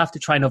 Just have to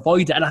try and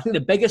avoid it. And I think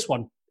the biggest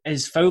one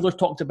is Fowler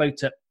talked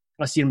about it.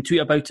 I see him tweet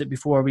about it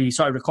before we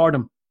started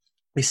recording.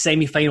 The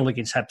semi-final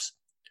against Hibs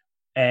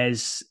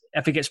is,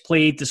 if it gets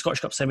played, the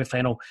Scottish Cup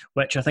semi-final,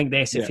 which I think the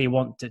SFA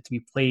want it to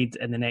be played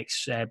in the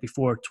next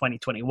before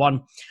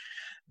 2021.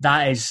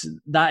 That is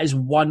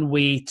one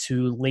way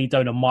to lay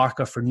down a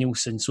marker for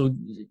Neilson. So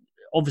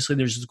obviously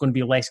there's going to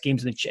be less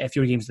games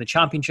fewer games in the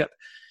Championship.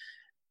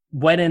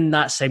 Winning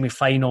that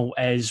semi-final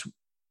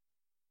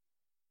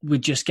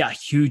would just get a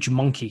huge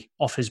monkey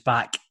off his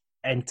back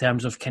in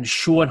terms of kind of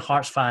showing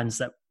Hearts fans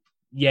that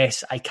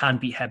yes, I can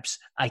beat Hibs.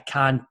 I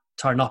can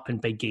turn up in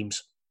big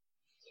games.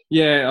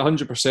 Yeah,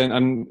 100%.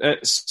 And it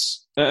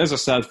is a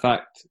sad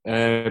fact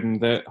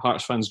that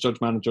Hearts fans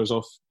judge managers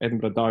off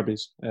Edinburgh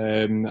derbies,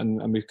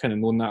 and we've kind of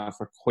known that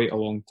for quite a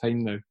long time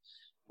now.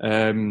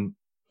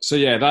 So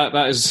yeah,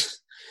 that's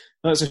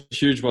a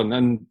huge one.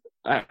 And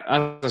as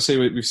I say,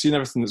 we've seen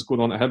everything that's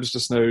going on at Hibs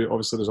just now.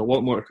 Obviously, there's a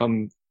lot more to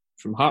come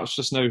from Hearts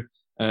just now.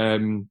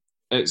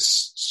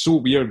 It's so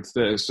weird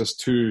that it's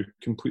just two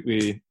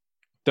completely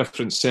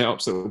different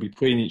setups that will be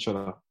playing each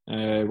other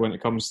when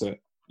it comes to it.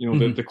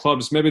 The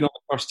clubs, maybe not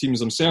the first teams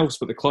themselves,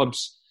 but the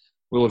clubs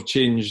will have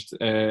changed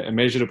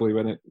immeasurably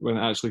when it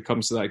actually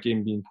comes to that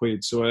game being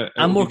played. So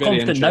I'm more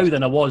confident now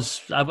than I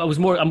was. I'm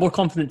more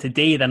confident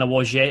today than I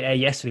was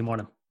yesterday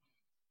morning.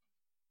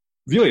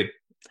 Really?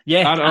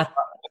 Yeah.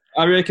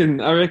 I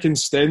reckon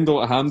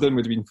Stendhal at Hampden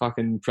would have been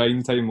fucking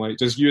prime time, like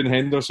just you and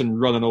Henderson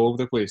running all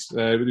over the place. It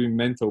would have been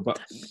mental. But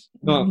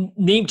no,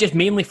 just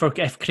mainly for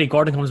if Craig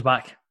Gordon comes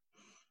back.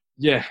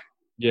 Yeah.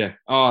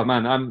 Oh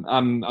man,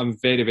 I'm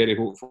very, very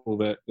hopeful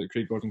that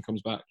Craig Gordon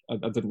comes back. I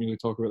didn't really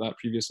talk about that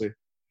previously.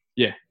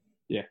 Yeah.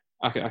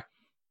 I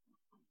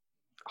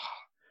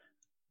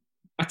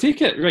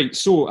take it right.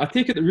 So I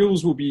take it the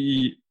rules will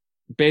be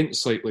bent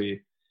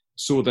slightly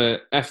so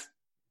that if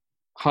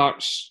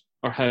Hearts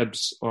or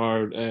Hibs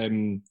or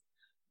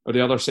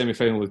the other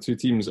semi-final, the two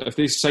teams, if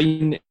they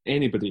sign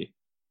anybody,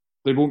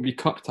 they won't be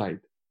cup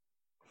tied.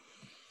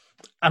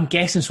 I'm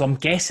guessing so. I'm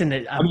guessing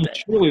that. I mean,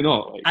 surely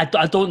not. Like,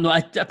 I don't know.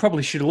 I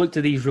probably should have looked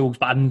at these rules,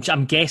 but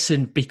I'm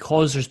guessing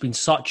because there's been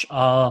such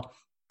a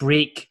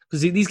break,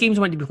 because these games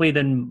are meant to be played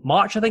in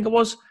March, I think it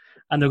was,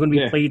 and they're going to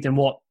be played in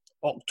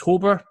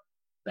October,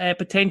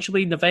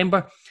 potentially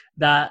November.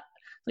 That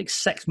like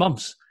 6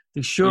 months.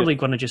 They're surely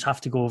going to just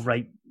have to go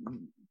right,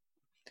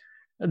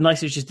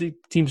 unless it's just the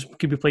teams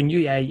could be playing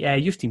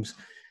youth teams.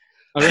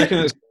 I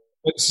reckon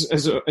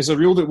it's a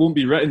rule that won't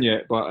be written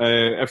yet, but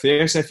if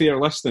the SFA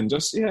are listening,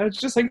 just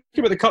think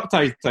about the cup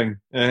tie thing,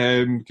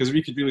 because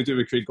we could really do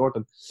with Craig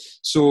Gordon.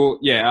 So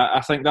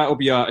I think that'll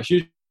be a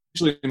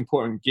hugely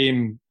important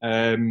game,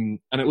 and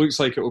it looks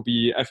like it will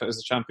be, if it is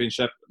the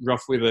Championship,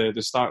 roughly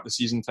the start of the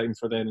season time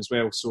for them as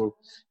well. So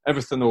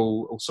everything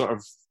will sort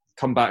of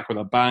come back with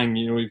a bang.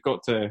 You know, you've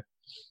got to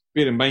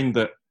bear in mind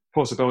that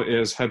possibility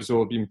is Hibs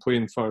will have been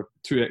playing for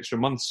 2 extra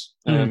months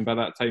by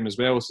that time as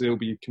well, so they'll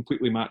be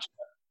completely matched.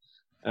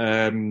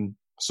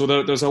 So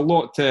there's a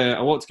lot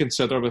to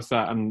consider with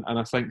that, and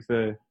I think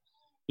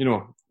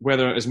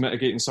whether it is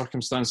mitigating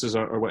circumstances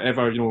or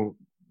whatever,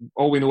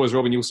 all we know is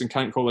Robbie Neilson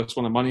can't call this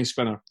one a money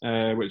spinner,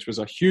 which was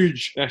a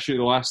huge issue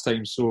the last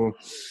time. So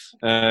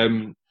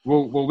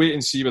we'll wait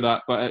and see with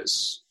that. But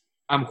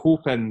I'm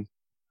hoping,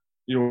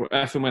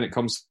 if and when it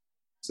comes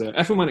to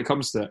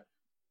it,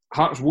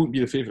 Hearts won't be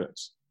the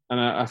favourites, and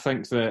I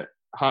think that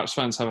Hearts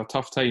fans have a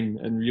tough time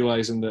in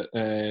realising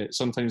that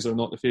sometimes they're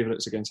not the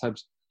favourites against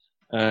Hibs.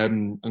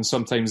 And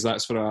sometimes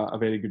that's for a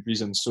very good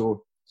reason.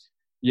 So,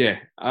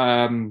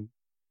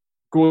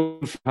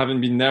 going from having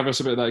been nervous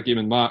about that game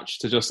in March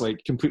to just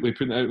like completely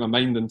putting it out of my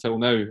mind until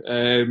now,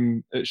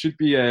 it should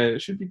be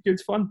good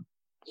fun.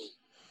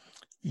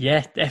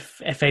 Yeah,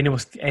 if any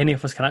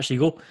of us can actually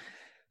go.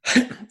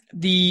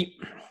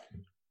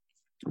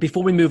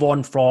 Before we move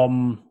on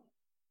from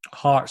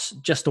Hearts,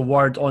 just a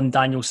word on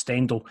Daniel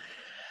Stendel.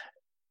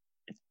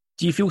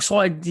 Do you feel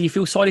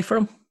sorry for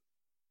him?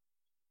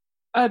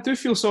 I do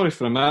feel sorry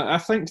for him. I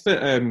think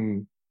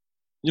that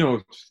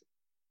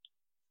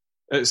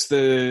it's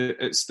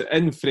the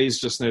in phrase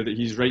just now that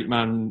he's right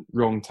man,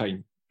 wrong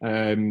time.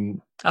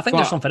 I think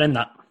there's something in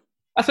that.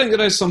 I think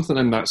there is something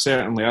in that,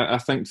 certainly. I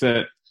think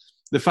that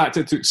the fact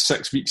it took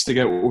 6 weeks to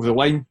get over the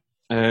line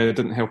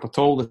didn't help at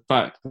all. The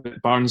fact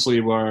that Barnsley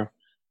were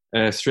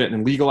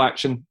threatening legal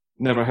action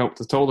never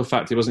helped at all. The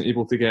fact he wasn't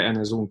able to get in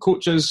his own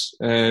coaches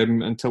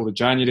until the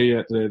January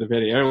at the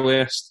very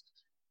earliest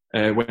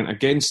went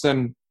against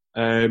him.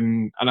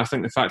 And I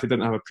think the fact he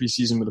didn't have a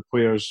pre-season with the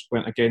players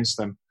went against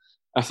him.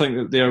 I think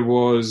that there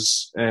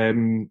was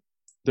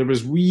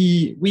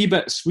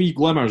wee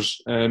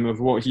glimmers of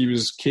what he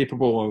was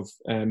capable of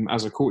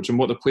as a coach and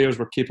what the players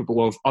were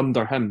capable of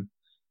under him,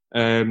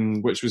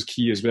 which was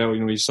key as well.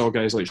 You saw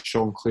guys like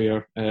Sean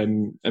Clare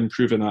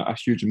improving a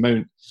huge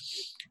amount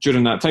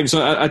during that time.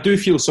 So I do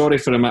feel sorry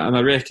for him, and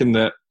I reckon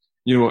that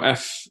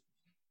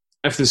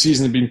if the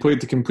season had been played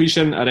to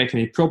completion, I reckon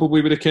he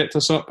probably would have kept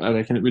us up. I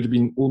reckon it would have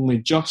been only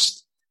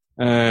just.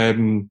 But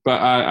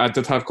I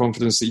did have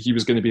confidence that he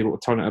was going to be able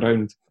to turn it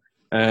around.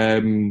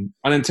 And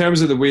in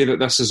terms of the way that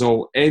this has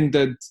all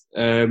ended,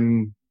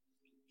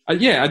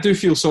 I do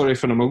feel sorry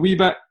for him a wee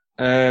bit.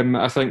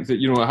 I think that,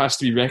 it has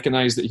to be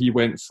recognised that he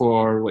went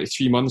for like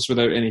 3 months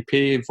without any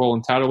pay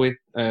voluntarily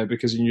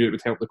because he knew it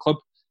would help the club.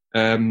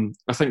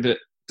 I think that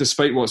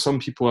despite what some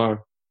people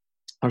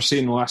are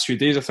saying in the last few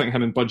days, I think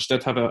him and Budge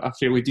did have a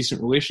fairly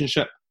decent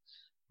relationship.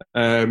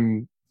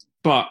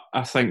 But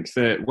I think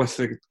that with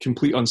the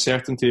complete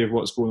uncertainty of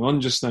what's going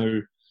on just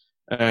now,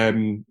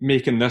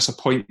 making this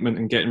appointment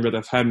and getting rid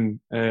of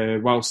him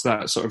whilst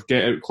that sort of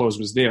get out clause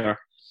was there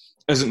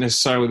isn't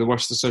necessarily the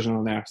worst decision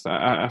on earth.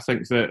 I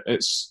think that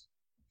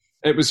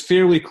it was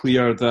fairly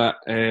clear that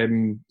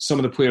some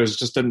of the players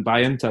just didn't buy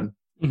into him,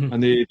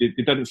 and they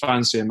didn't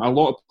fancy him. A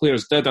lot of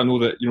players did. I know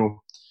that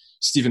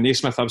Stephen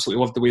Naismith absolutely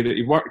loved the way that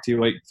he worked. He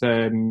liked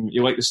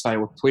the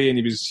style of play, and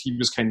he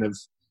was kind of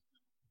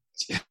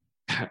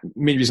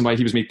main reason why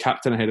he was made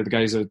captain ahead of the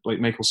guys like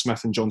Michael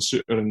Smith and John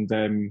Souttar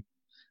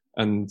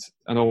and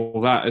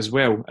all that as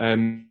well.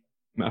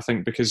 I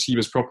think because he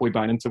was properly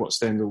buying into what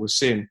Stendel was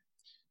saying.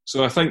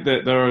 So I think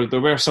that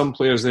there were some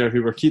players there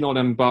who were keen on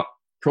him, but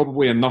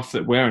probably enough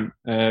that weren't,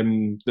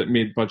 that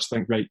made Budge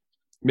think, right,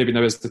 maybe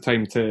now is the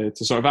time to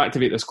sort of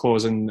activate this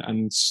clause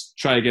and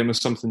try again with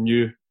something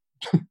new.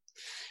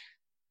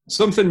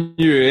 Something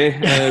new,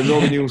 eh?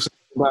 Robbie Neilson.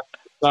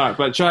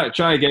 But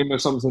try again with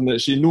something that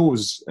she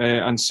knows,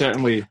 and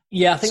certainly.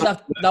 Yeah, I think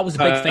that was a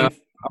big thing. A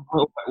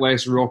little bit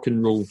less rock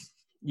and roll.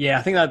 Yeah,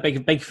 I think that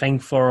big thing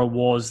for her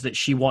was that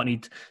she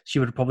would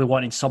have probably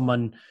wanted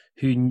someone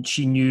who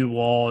she knew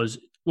was,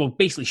 well,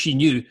 basically she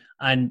knew,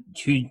 and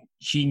who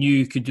she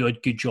knew could do a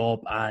good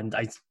job. And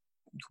I go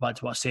back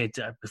to what I said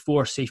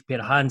before, safe pair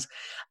of hands.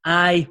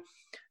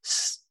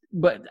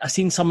 But I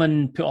seen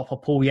someone put up a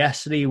poll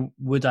yesterday,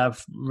 would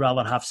I've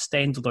rather have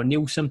Stendel or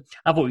Neilson?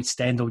 I voted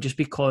Stendel just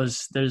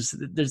because there's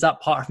that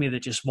part of me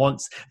that just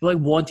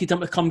wanted him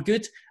to come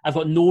good. I've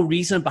got no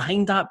reason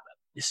behind that.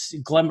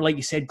 Like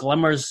you said,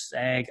 glimmers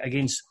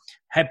against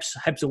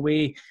Hibs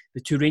away,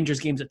 the 2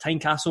 Rangers games at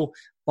Tynecastle.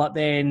 But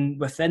then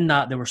within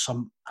that, there were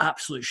some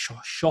absolute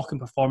shocking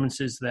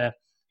performances. The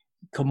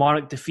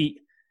Kilmarnock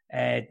defeat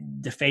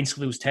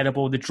defensively was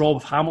terrible. The draw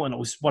with Hamilton, it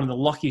was one of the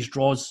luckiest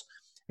draws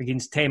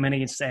against 10 men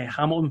against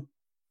Hamilton.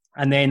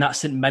 And then that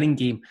St Mirren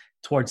game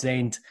towards the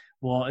end,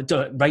 right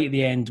at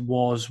the end,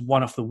 was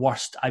one of the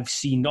worst I've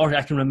seen, or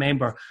I can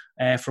remember,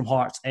 from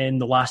Hearts in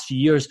the last few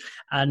years.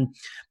 And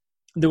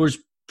there was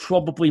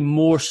probably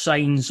more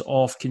signs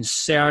of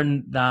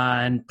concern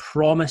than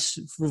promise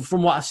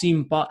from what I've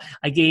seen. But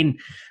again,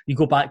 you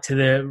go back to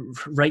the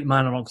right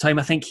man at the wrong time.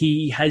 I think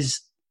his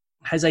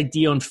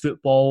idea on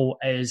football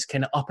is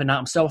kind of up and at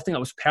himself. I think that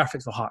was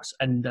perfect for Hearts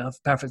and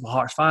perfect for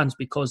Hearts fans,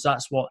 because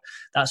that's what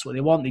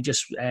they want. They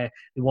just they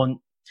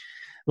want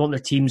their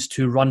teams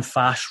to run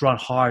fast, run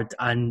hard,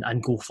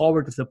 and go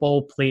forward with the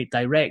ball, play it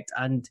direct.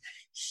 And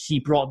he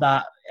brought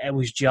that. It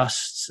was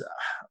just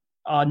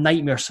a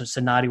nightmare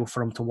scenario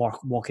for him to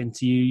walk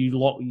into.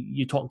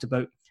 You talked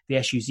about the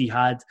issues he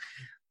had.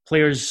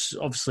 Players,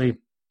 obviously,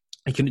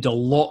 he couldn't do a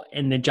lot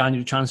in the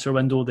January transfer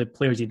window. The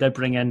players he did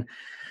bring in,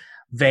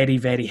 very,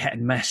 very hit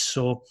and miss.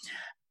 So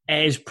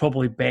it is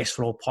probably best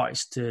for all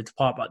parties to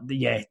depart. But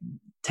yeah,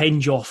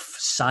 tinge of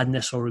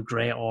sadness or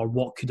regret or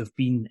what could have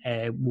been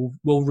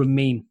will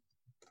remain.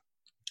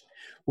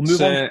 We'll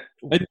move on.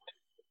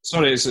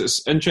 Sorry,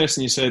 it's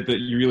interesting you said that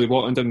you really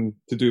wanted him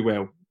to do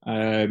well.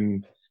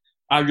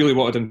 I really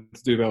wanted him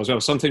to do well as well.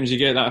 Sometimes you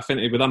get that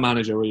affinity with a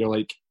manager where you're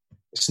like,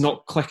 it's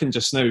not clicking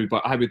just now,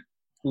 but I would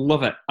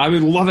love it. I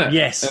would love it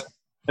yes,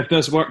 if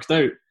this worked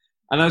out.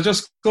 And I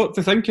just got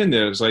to thinking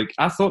there, it's like,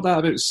 I thought that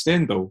about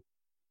Stendhal.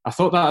 I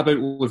thought that about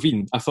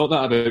Levine. I thought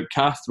that about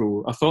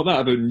Cathro. I thought that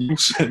about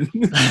Nielsen.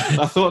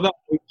 I thought that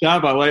about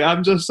Jabba. Like,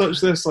 I'm just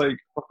such this like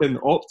fucking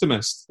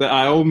optimist that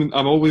I'm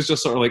always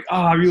just sort of like,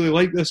 I really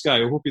like this guy.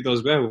 I hope he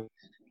does well.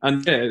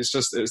 And yeah, it's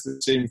the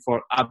same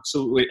for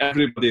absolutely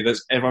everybody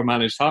that's ever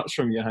managed Hearts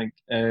from me, I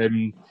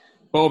think.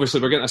 But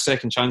obviously, we're getting a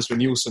second chance for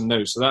Nielsen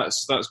now, so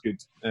that's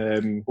good.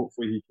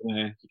 Hopefully,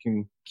 he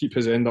can keep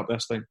his end up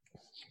this time.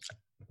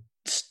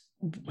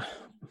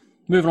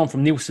 Moving on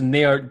from Nielsen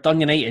there,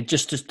 Dundee United,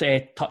 just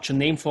to touch on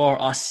them for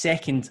a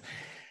second.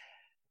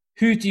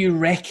 Who do you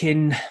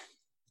reckon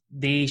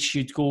they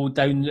should go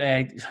down?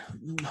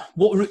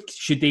 What route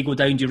should they go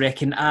down, do you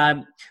reckon?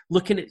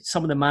 Looking at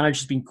some of the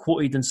managers being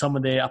quoted and some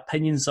of the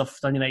opinions of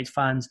Dundee United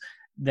fans,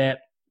 that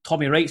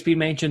Tommy Wright's been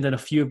mentioned and a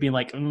few have been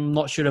like, I'm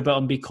not sure about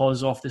him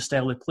because of the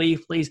style of play,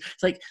 please.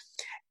 It's like,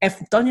 if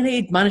Dundee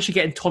United managed to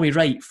get in Tommy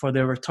Wright for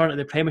their return to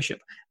the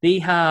Premiership, they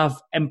have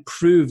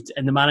improved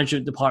in the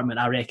management department,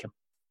 I reckon.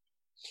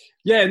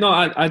 Yeah, no,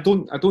 I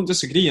don't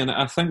disagree, and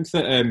I think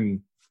that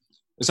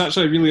it's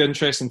actually a really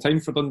interesting time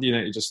for Dundee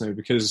United just now,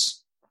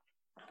 because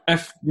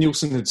if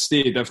Nielsen had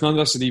stayed, if none of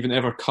this had even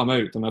ever come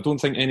out, then I don't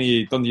think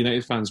any Dundee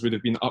United fans would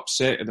have been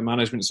upset at the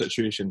management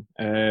situation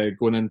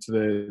going into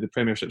the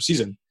Premiership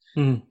season.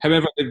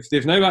 However,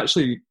 they've now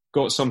actually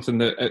got something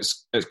that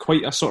it's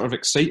quite a sort of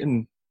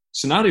exciting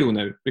scenario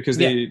now, because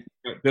they're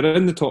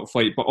in the top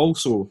flight, but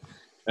also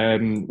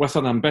with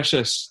an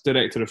ambitious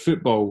director of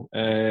football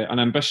and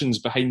ambitions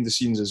behind the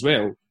scenes as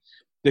well,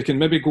 they can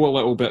maybe go a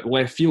little bit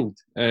left field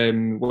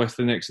with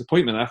the next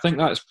appointment. I think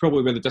that's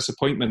probably where the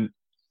disappointment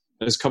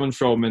is coming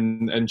from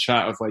in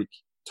chat of like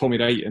Tommy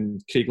Wright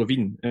and Craig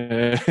Levine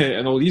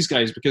and all these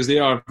guys, because they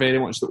are very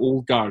much the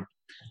old guard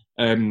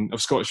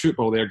of Scottish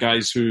football. They're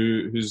guys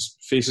whose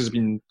faces have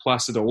been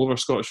plastered all over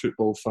Scottish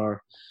football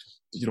for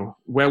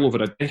well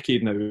over a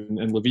decade now,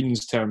 in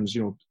Levine's terms,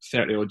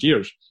 30 odd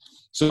years.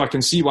 So I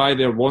can see why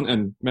they're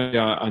wanting maybe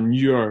a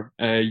newer,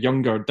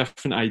 younger,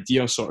 different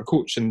idea sort of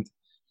coach. And,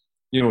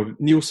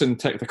 Nielsen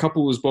ticked a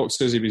couple of those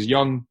boxes. He was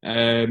young,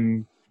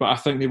 but I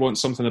think they want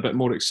something a bit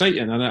more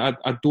exciting. And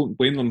I don't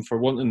blame them for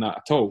wanting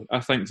that at all.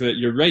 I think that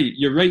you're right.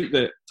 You're right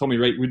that Tommy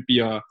Wright would be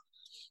an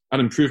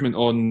improvement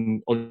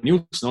on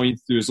Nielsen. All you need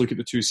to do is look at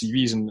the two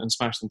CVs and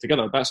smash them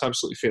together. That's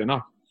absolutely fair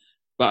enough.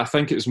 But I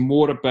think it's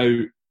more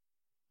about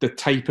the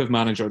type of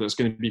manager that's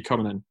going to be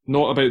coming in,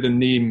 not about the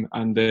name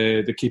and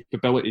the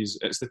capabilities.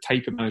 It's the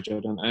type of manager,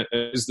 and it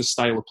is the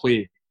style of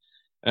play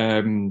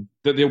that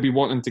they'll be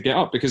wanting to get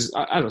up. Because,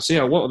 as I say,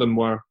 a lot of them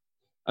were,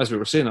 as we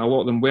were saying, a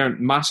lot of them weren't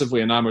massively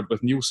enamoured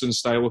with Nielsen's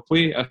style of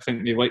play. I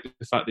think they liked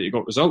the fact that he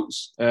got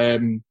results,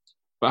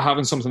 but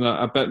having something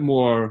a bit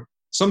more,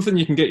 something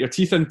you can get your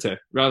teeth into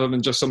rather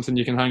than just something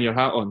you can hang your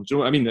hat on. Do you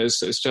know what I mean?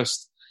 It's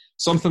just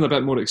something a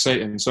bit more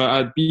exciting. So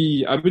I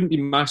wouldn't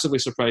be massively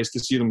surprised to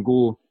see them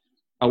go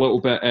a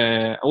little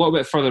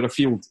bit further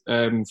afield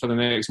for the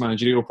next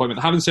managerial appointment.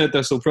 Having said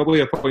this, they'll probably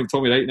appoint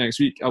Tommy Wright next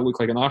week. I'll look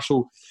like an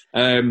arsehole.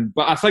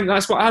 But I think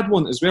that's what I'd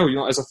want as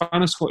well. As a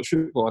fan of Scottish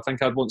football, I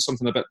think I'd want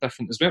something a bit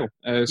different as well.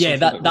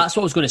 That's what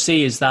I was going to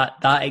say, is that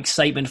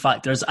excitement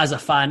factor. As a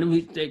fan,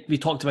 we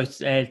talked about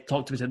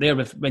it there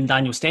with when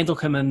Daniel Stendhal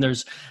came in.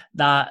 There's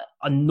that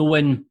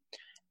unknown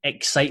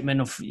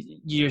excitement of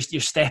you're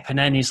stepping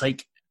in. He's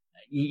like,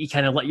 you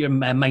kind of let your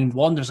mind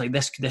wander. It's like,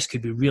 this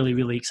could be really,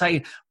 really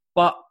exciting.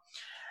 But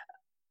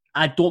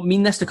I don't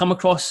mean this to come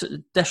across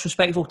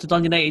disrespectful to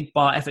Dundee United,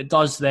 but if it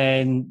does,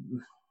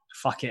 then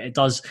fuck it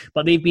does.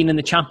 But they've been in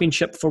the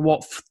Championship for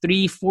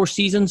 3-4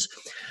 seasons?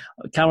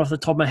 I can't remember off the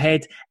top of my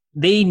head.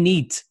 They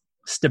need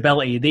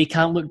stability. They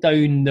can't look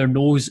down their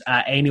nose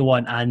at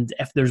anyone. And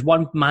if there's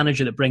one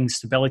manager that brings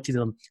stability to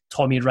them,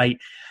 Tommy Wright.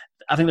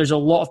 I think there's a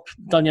lot of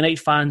Dundee United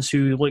fans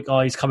who look,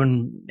 he's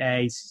coming,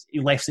 he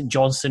left St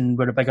Johnstone,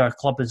 we're a bigger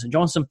club than St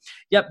Johnstone.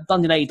 Yep,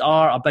 Dundee United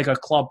are a bigger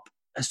club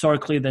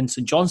historically than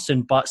St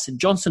Johnstone, but St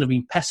Johnstone have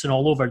been pissing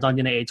all over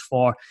Dundee United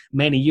for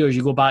many years.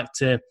 You go back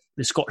to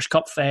the Scottish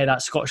Cup,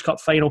 that Scottish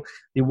Cup final,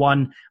 they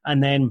won,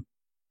 and then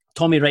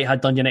Tommy Wright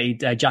had Dundee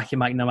United Jackie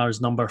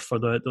McNamara's number for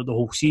the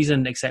whole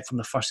season, except from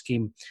the first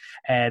game,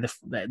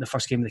 the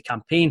first game of the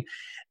campaign.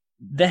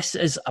 This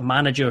is a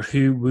manager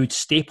who would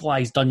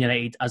stabilise Dundee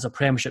United as a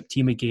Premiership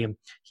team again.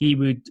 He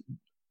would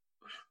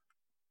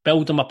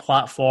build them a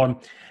platform.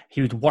 He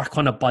would work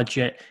on a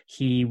budget.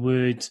 He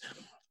would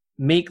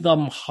make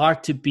them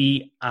hard to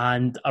beat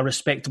and a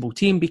respectable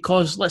team,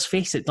 because let's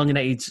face it, Dundee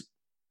United,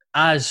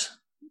 as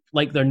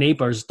like their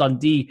neighbours,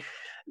 Dundee,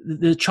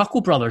 the Chuckle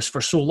Brothers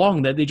for so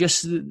long that they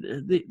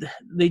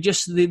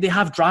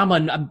have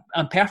drama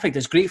and perfect.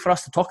 It's great for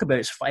us to talk about.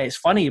 It's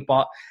funny,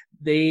 but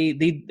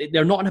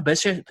they're not in a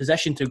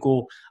position to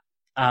go.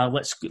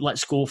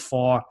 Let's go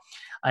for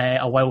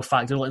a wild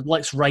factor.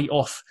 Let's write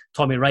off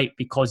Tommy Wright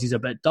because he's a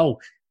bit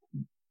dull.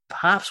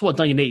 Perhaps what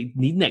Dundee United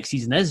need next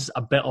season is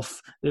a bit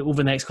of, over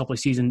the next couple of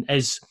seasons,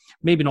 is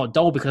maybe not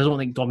dull, because I don't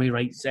think Tommy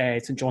Wright,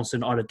 St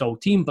Johnstone are a dull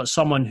team, but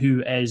someone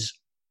who is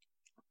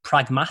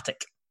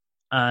pragmatic.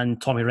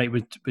 And Tommy Wright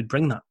would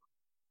bring that.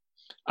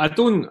 I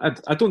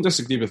don't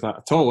disagree with that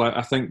at all.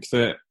 I think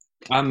that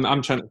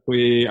I'm trying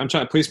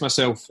to place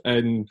myself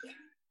in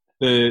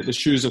the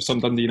shoes of some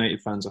Dundee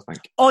United fans, I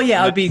think. Oh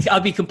yeah,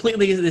 I'd be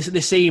completely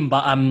the same,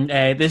 but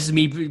this is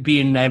me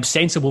being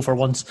sensible for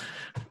once.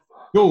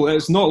 No,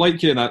 it's not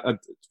like you, and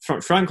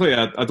frankly,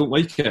 I don't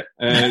like it.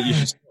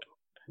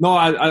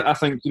 I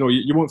think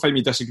you won't find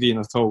me disagreeing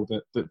at all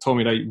that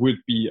Tommy Wright would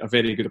be a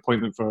very good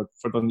appointment for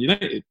Dundee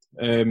United,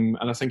 and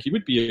I think he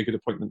would be a good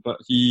appointment, but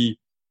he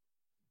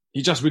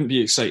just wouldn't be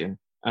exciting.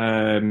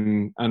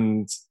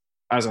 And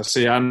as I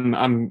say,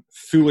 I'm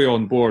fully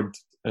on board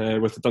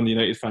with the Dundee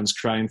United fans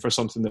crying for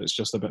something that's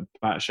just a bit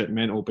batshit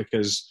mental,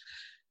 because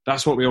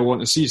that's what we all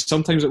want to see.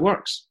 Sometimes it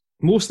works.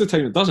 Most of the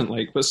time it doesn't,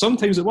 but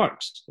sometimes it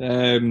works.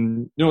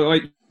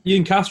 Like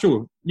Ian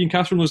Castro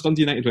knows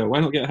Dundee United well. Why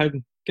not get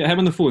him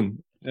on the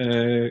phone?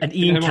 And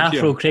Ian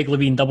Castro, Craig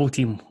Levein double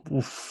team.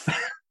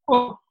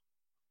 Oh.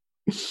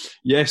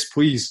 Yes,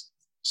 please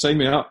sign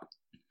me up.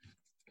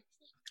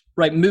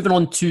 Right, moving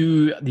on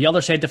to the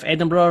other side of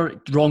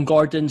Edinburgh. Ron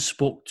Gordon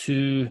spoke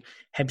to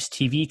Hibs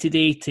TV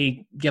today to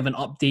give an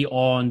update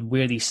on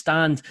where they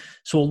stand.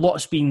 So a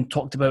lot's been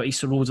talked about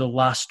Easter Road the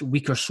last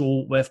week or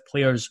so, with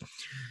players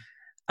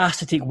asked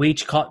to take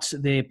wage cuts.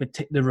 The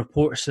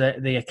reports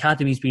that the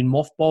academy's been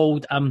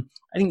mothballed. I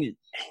think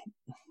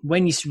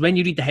when you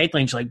read the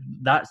headlines like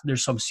that,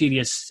 there's some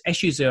serious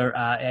issues there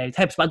at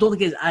Hibs, but I don't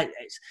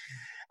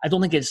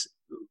think it's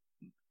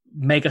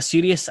mega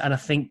serious. And I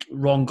think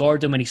Ron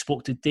Gordon, when he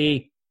spoke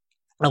today,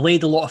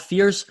 allayed a lot of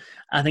fears.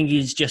 I think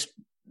Hibs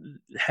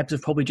have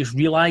probably just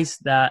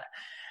realised that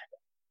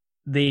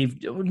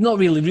they've not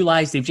really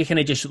realised, they've just kind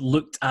of just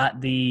looked at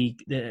the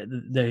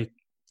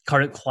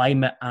current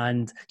climate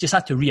and just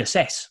had to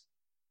reassess.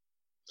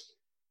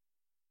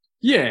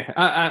 Yeah,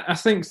 I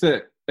think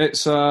that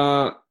it's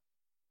a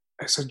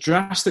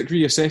drastic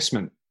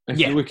reassessment if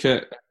you look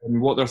at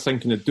what they're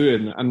thinking of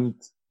doing, and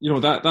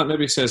that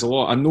maybe says a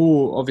lot. I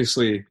know,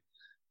 obviously,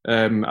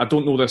 I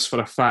don't know this for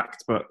a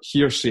fact, but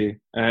hearsay.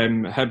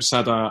 Hibs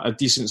had a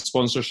decent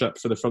sponsorship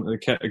for the front of the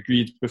kit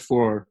agreed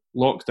before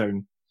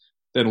lockdown.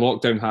 Then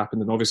lockdown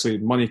happened, and obviously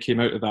money came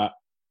out of that.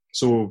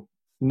 So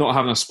not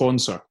having a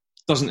sponsor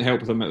doesn't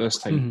help them at this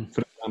time,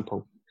 for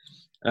example.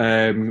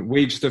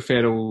 Wage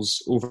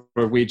deferrals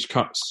over wage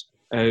cuts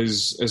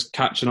is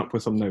catching up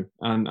with them now,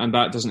 and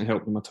that doesn't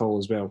help them at all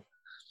as well.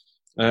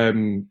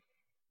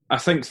 I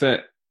think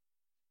that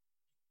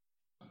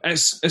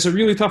it's a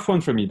really tough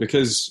one for me,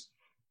 because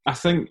I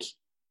think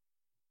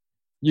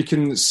you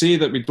can say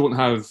that we don't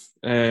have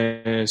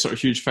sort of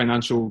huge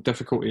financial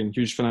difficulty and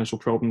huge financial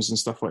problems and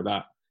stuff like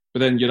that, but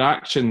then your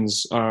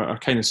actions are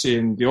kind of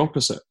saying the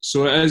opposite.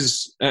 So it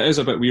is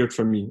a bit weird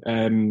for me.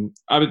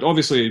 I would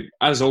obviously,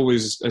 as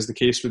always is the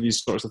case with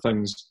these sorts of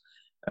things,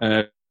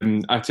 I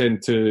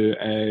tend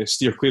to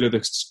steer clear of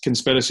the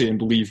conspiracy and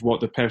believe what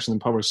the person in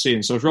power is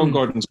saying. So if Ron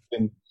Gordon's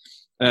saying,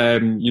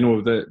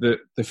 the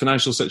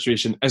financial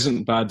situation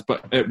isn't bad,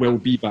 but it will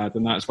be bad,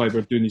 and that's why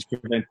we're doing these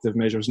preventative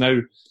measures now,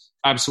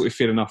 absolutely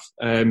fair enough.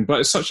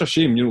 But it's such a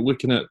shame,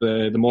 looking at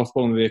the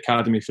mothballing of the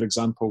academy, for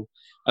example.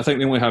 I think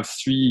they only have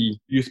 3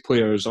 youth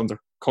players under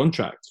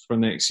contract for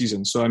next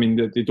season. So, I mean,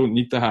 they don't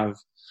need to have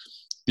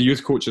the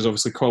youth coaches.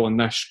 Obviously, Colin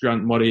Nish,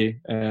 Grant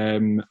Murray,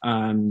 and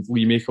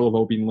Lee Makel have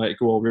all been let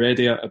go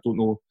already. I don't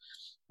know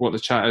what the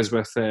chat is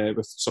with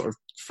sort of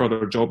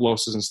further job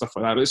losses and stuff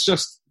like that. But it's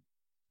just,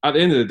 at the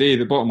end of the day,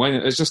 the bottom line,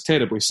 it's just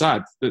terribly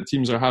sad that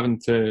teams are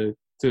having to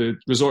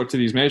resort to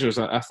these measures.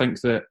 I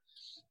think that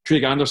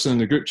Craig Anderson in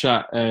the group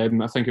chat,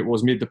 I think it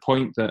was, made the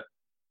point that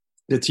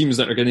the teams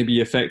that are going to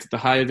be affected the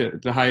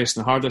highest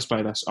and the hardest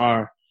by this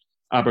are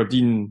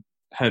Aberdeen,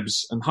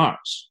 Hibs and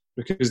Hearts,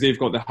 because they've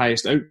got the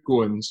highest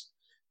outgoings,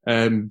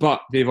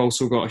 but they've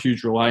also got a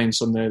huge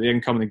reliance on the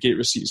income and the gate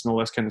receipts and all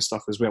this kind of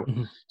stuff as well.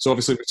 Mm-hmm. So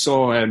obviously we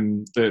saw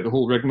the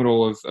whole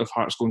rigmarole of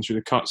Hearts going through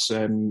the cuts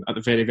at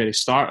the very, very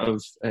start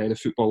of the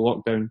football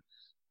lockdown.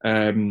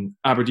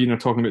 Aberdeen are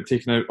talking about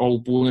taking out all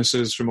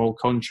bonuses from all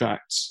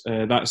contracts.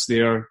 That's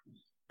the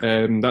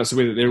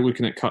way that they're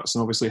looking at cuts,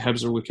 and obviously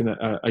Hibs are looking at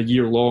a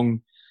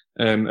year-long,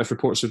 if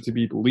reports are to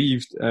be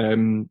believed,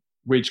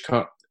 wage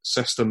cut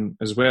system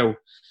as well.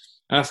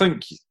 And I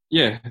think,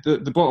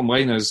 the bottom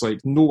line is, like,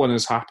 no one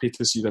is happy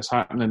to see this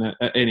happening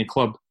at any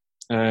club.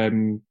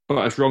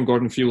 But if Ron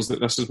Gordon feels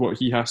that this is what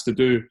he has to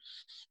do,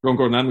 Ron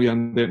Gordon and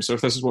Leanne Dempster,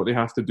 if this is what they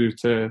have to do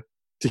to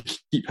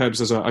keep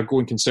Hibs as a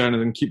going concern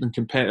and keep them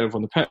competitive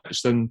on the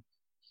pitch, then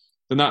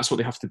that's what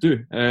they have to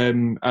do.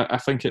 I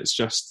think it's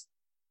just,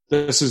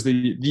 this is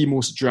the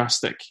most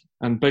drastic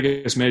and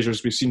biggest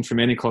measures we've seen from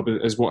any club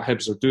is what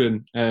Hibs are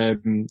doing.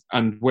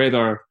 And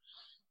whether,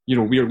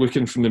 we are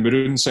looking from the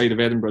Maroon side of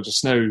Edinburgh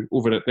just now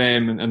over at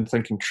them and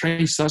thinking,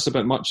 Christ, that's a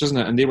bit much, isn't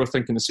it? And they were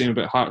thinking the same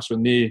about Hearts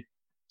when they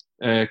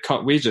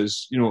cut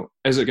wages.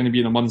 Is it going to be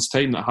in a month's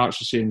time that Hearts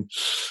are saying,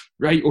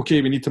 right,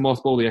 okay, we need to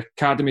mothball the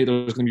academy,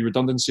 there's going to be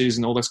redundancies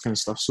and all this kind of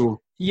stuff.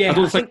 So I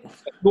don't think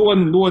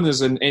no one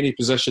is in any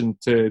position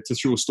to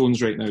throw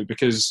stones right now,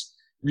 because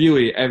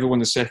really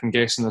everyone is second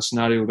guessing a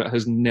scenario that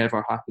has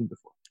never happened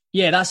before.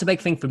 Yeah, that's a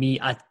big thing for me.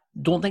 I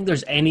don't think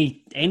there's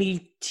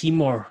any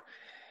team or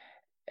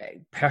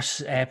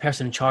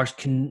person in charge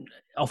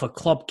of a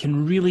club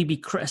can really be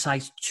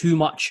criticised too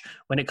much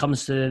when it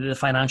comes to the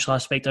financial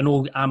aspect. I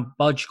know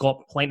Budge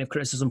got plenty of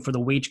criticism for the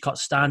wage cut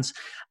stance.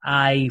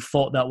 I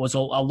thought that was a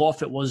lot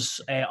of it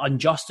was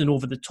unjust and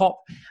over the top.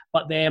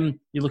 But then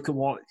you look at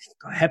what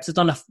Hibs have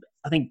done.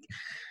 I think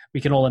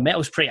we can all admit it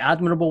was pretty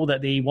admirable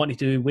that they wanted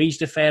to do wage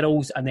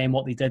deferrals, and then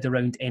what they did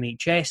around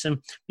NHS.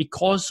 And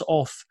because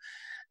of,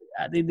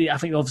 I think they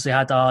obviously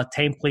had a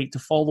template to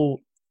follow,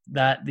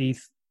 that the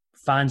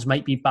fans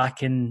might be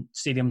back in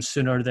stadiums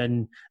sooner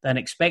than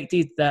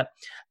expected, that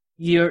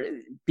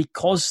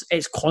because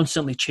it's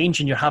constantly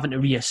changing, you're having to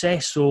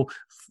reassess. So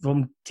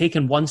from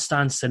taking one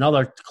stance to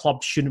another,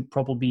 clubs shouldn't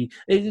be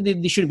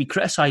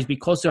criticised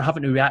because they're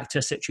having to react to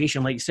a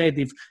situation, like you said,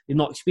 they've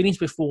not experienced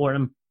before.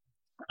 And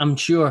I'm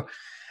sure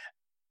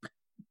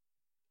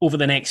over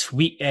the next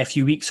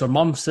few weeks or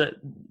months that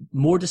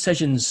more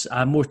decisions,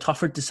 more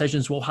tougher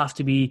decisions will have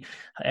to be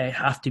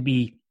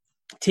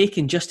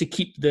taken just to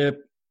keep the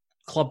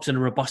clubs in a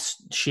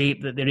robust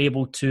shape, that they're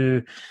able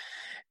to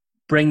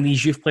bring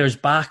these youth players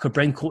back or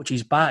bring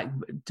coaches back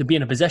to be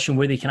in a position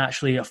where they can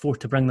actually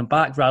afford to bring them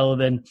back rather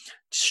than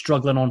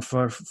struggling on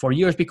for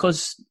years.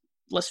 Because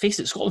let's face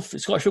it,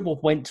 Scottish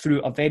football went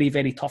through a very,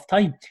 very tough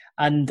time,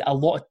 and a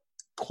lot of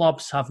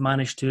clubs have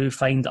managed to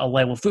find a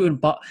level footing,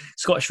 but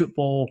Scottish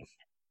football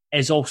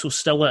is also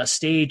still at a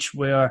stage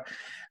where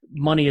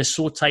money is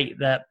so tight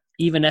that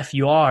even if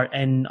you are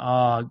in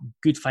a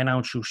good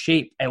financial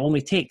shape, it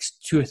only takes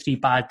 2 or 3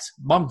 bad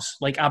months.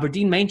 Like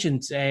Aberdeen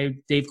mentioned,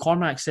 Dave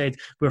Cormack said,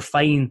 we're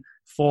fine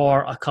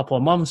for a couple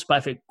of months, but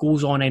if it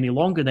goes on any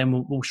longer, then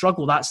we'll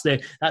struggle. That's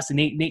the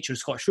nature of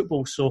Scottish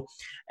football. So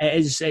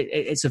it's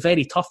a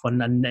very tough one,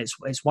 and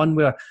it's one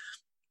where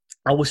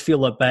I always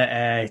feel a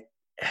bit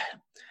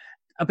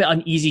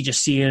uneasy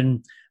just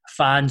seeing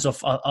fans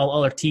of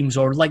other teams,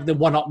 or like the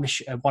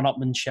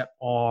one-upmanship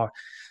or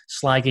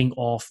slagging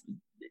off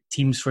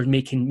teams for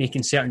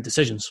making certain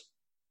decisions.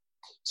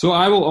 So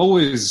I will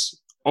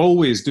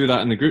always do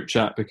that in the group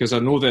chat, because I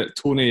know that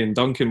Tony and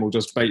Duncan will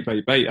just bite.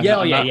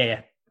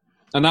 Yeah.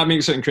 And that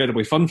makes it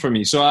incredibly fun for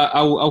me. So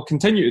I'll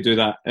continue to do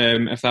that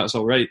if that's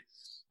all right.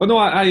 But no,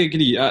 I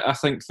agree. I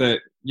think that,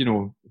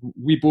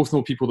 we both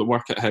know people that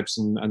work at Hibs,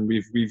 and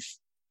we've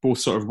both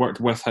sort of worked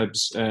with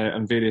Hibs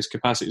in various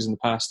capacities in the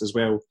past as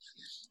well.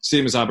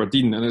 Same as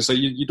Aberdeen. And it's like,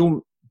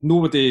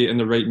 nobody in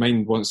their right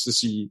mind wants to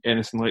see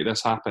anything like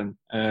this happen.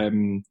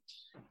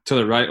 To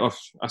the right of,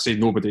 I say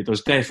nobody,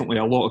 there's definitely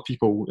a lot of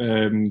people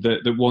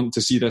that want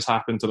to see this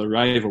happen to their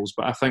rivals,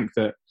 but I think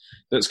that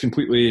that's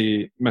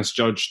completely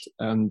misjudged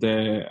and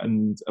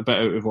a bit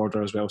out of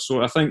order as well.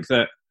 So I think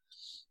that,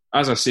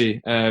 as I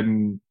say,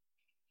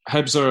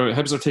 Hibs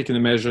are taking the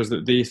measures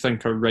that they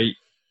think are right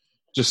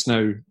just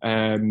now,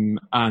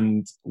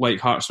 and like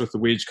Hearts with the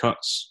wage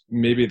cuts,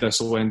 maybe this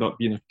will end up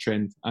being a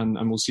trend, and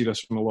we'll see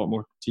this from a lot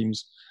more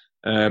teams.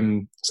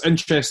 It's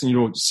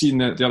interesting, seeing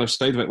the other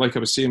side of it. Like I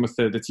was saying, with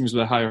the teams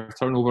with a higher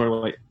turnover,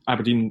 like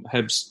Aberdeen,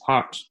 Hibs,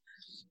 Hearts.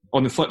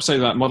 On the flip side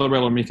of that,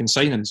 Motherwell are making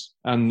signings,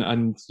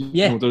 and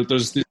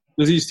there's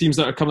these teams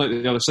that are coming out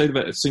the other side of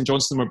it. St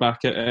Johnstone were back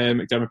at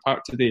McDermott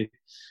Park today.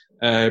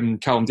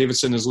 Callum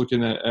Davidson is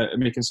looking at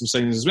making some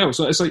signings as well.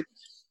 So it's like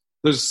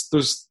there's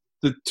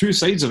the two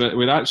sides of it,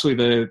 where actually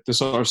the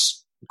sort of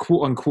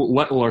quote unquote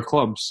littler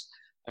clubs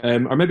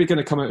are maybe going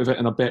to come out of it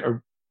in a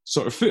better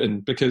sort of footing,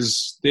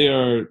 because they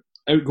are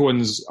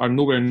outgoings are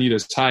nowhere near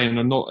as high and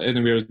are not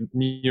anywhere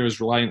near as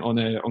reliant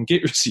on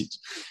gate receipts.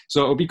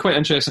 So it'll be quite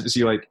interesting to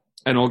see, like,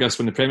 in August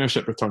when the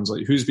Premiership returns,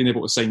 like who's been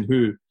able to sign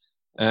who,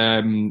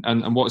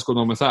 and what's going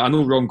on with that. I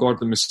know Ron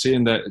Gordon was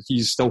saying that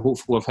he's still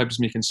hopeful of Hibs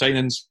making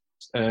signings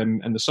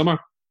in the summer,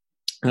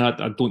 and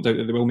I don't doubt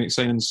that they will make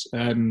signings.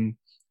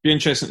 Be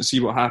interesting to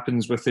see what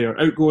happens with their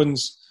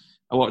outgoings.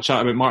 A lot of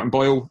chat about Martin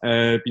Boyle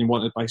being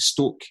wanted by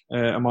Stoke,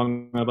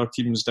 among other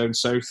teams down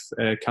south.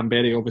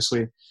 Canberra,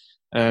 obviously,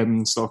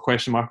 still a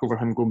question mark over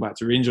him going back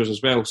to Rangers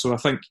as well. So I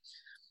think,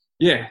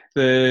 yeah,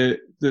 the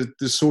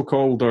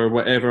so-called or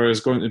whatever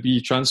is going to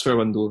be transfer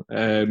window,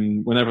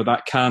 whenever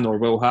that can or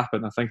will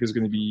happen, I think is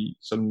going to be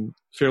some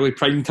fairly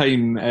prime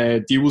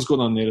time deals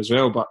going on there as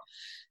well. But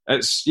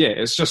it's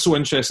just so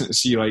interesting to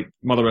see, like,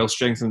 Motherwell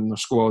strengthening their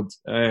squad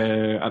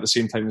at the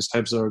same time as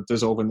Hibs are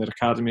dissolving their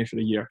academy for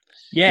a year.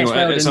 Yeah,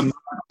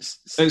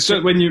 it's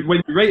just, when you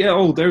write it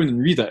all down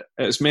and read it,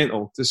 it's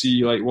mental to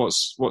see, like,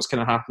 what's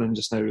kind of happening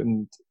just now,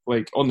 and,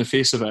 like, on the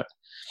face of it,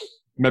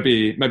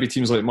 maybe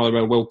teams like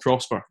Motherwell will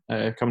prosper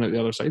coming out the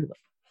other side of it.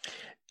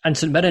 And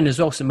St Mirren as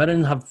well. St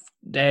Mirren have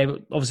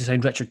obviously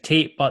signed Richard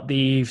Tate, but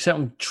they've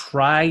certainly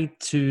tried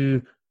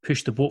to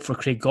push the boat for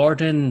Craig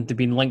Gordon. They've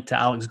been linked to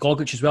Alex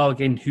Gogic as well,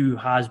 again, who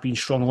has been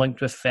strongly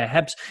linked with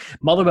Hibs.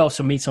 Motherwell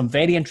also made some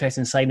very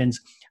interesting signings,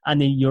 and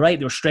then you're right,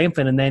 they were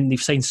strengthening, and then they've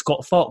signed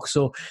Scott Fox.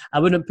 So I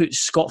wouldn't put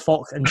Scott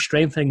Fox and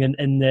strengthening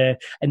in the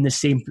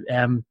same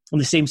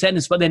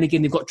sentence. But then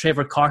again, they've got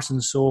Trevor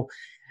Carson, so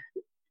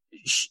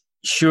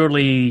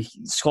surely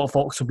Scott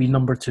Fox will be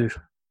number 2.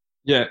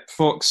 Yeah,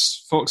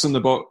 Fox in the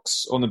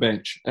box on the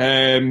bench.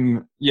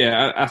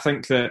 I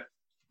think that.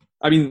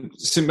 I mean,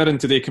 St Mirren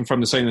today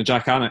confirmed the signing of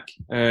Jack Anick.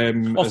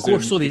 Of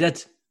course, so they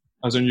did.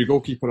 As their new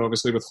goalkeeper,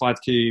 obviously, with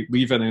Hladky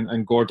leaving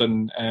and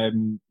Gordon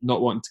not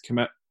wanting to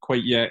commit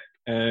quite yet.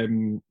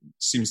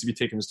 Seems to be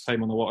taking his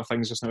time on a lot of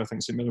things just now. I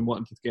think St Mirren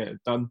wanted to get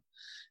it done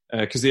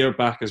because they are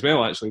back as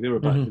well, actually. They were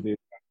back today.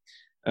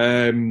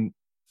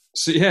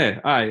 So,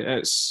 yeah,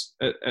 it's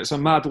a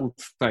mad old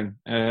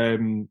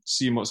thing,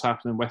 seeing what's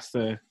happening with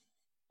the,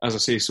 as I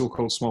say,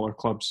 so-called smaller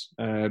clubs.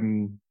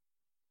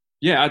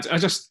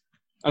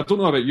 I don't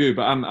know about you,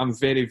 but I'm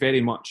very, very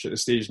much at the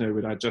stage now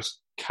where I just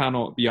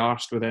cannot be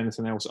arsed with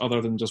anything else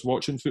other than just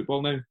watching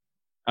football now.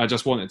 I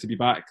just want it to be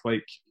back.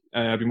 Like,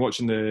 I've been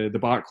watching the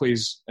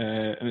Barclays,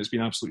 and it's been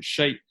absolute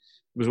shite.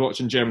 I was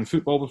watching German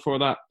football before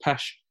that,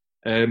 pish.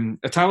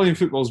 Italian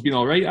football's been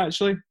all right,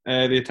 actually.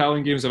 The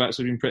Italian games have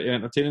actually been pretty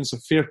entertaining, so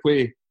fair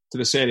play to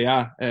the Serie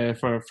A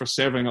for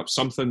serving up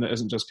something that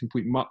isn't just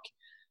complete muck.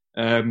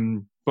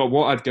 But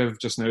what I'd give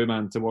just now,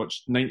 man, to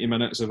watch 90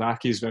 minutes of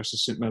Accies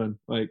versus St Mirren,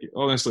 like,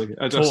 honestly,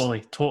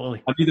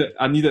 totally.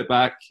 I need it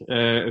back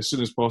as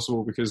soon as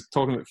possible, because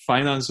talking about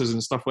finances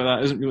and stuff like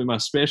that isn't really my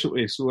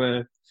specialty.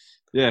 So,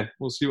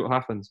 we'll see what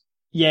happens.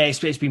 Yeah,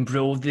 it's been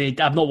brilliant.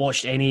 I've not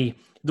watched any.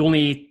 The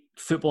only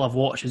football I've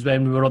watched is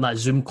when we were on that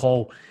Zoom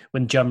call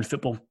when German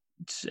football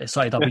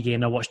started up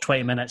again. I watched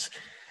 20 minutes.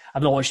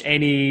 I've not watched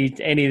any of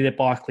the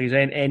Barclays,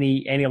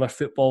 any other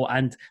football,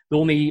 and the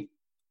only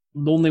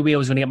way I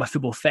was going to get my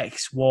football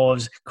fix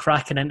was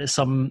cracking into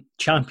some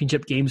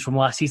championship games from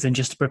last season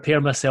just to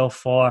prepare myself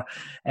for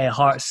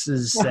Hearts'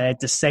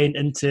 descent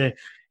into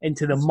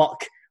the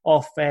muck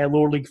of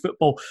lower league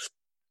football.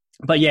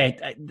 But yeah,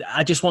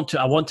 I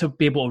want to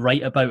be able to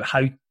write about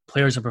how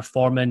players are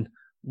performing,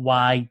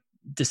 why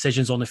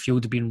decisions on the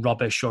field have been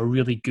rubbish or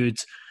really good,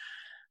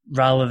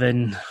 rather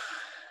than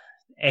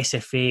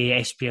SFA,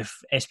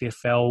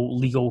 SPFL,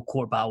 legal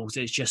court battles.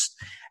 It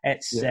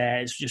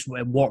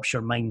warps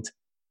your mind.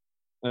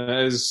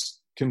 It is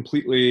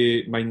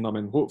completely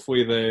mind-numbing.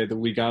 Hopefully the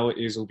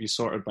legalities will be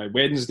sorted by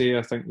Wednesday,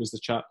 I think was the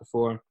chat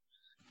before.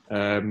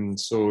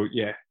 So,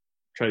 yeah,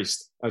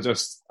 Christ.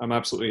 I'm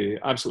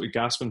absolutely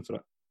gasping for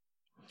it.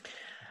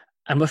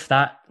 And with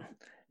that,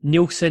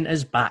 Nielsen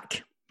is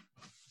back.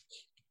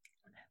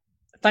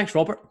 Thanks,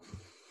 Robert.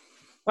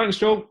 Thanks,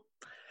 Joel.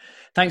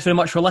 Thanks very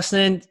much for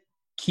listening.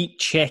 Keep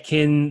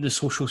checking the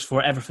socials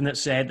for everything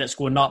that's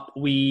going up.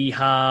 We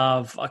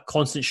have a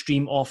constant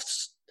stream of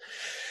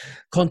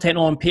content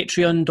on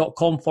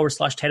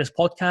patreon.com/Terrace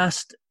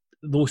Podcast.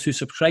 Those who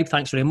subscribe,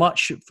 thanks very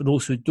much. For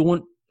those who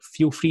don't,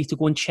 feel free to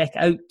go and check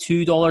out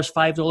 $2,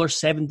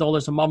 $5,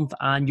 $7 a month,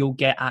 and you'll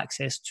get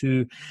access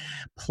to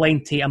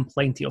plenty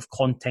of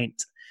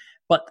content.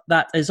 But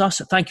that is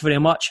us. Thank you very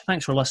much.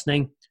 Thanks for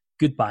listening.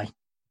 Goodbye.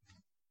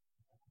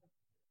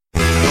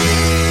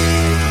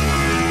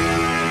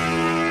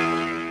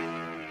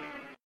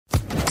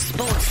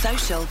 Sports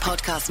Social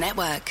Podcast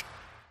Network.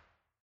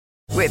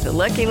 With the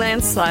Lucky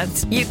Land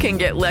Slots, you can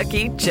get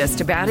lucky just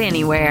about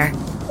anywhere.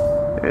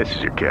 This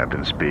is your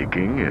captain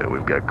speaking.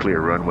 We've got clear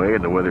runway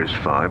and the weather's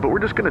fine, but we're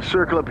just going to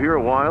circle up here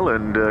a while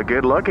and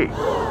get lucky.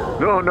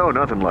 No,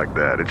 nothing like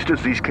that. It's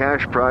just these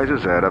cash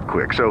prizes add up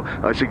quick. So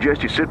I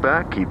suggest you sit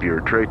back, keep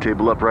your tray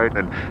table upright,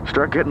 and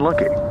start getting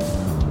lucky.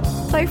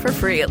 Play for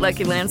free at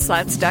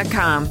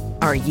LuckyLandSlots.com.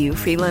 Are you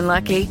feeling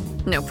lucky?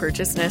 No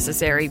purchase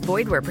necessary.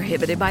 Void where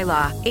prohibited by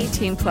law.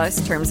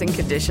 18+ terms and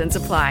conditions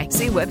apply.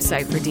 See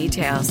website for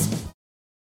details.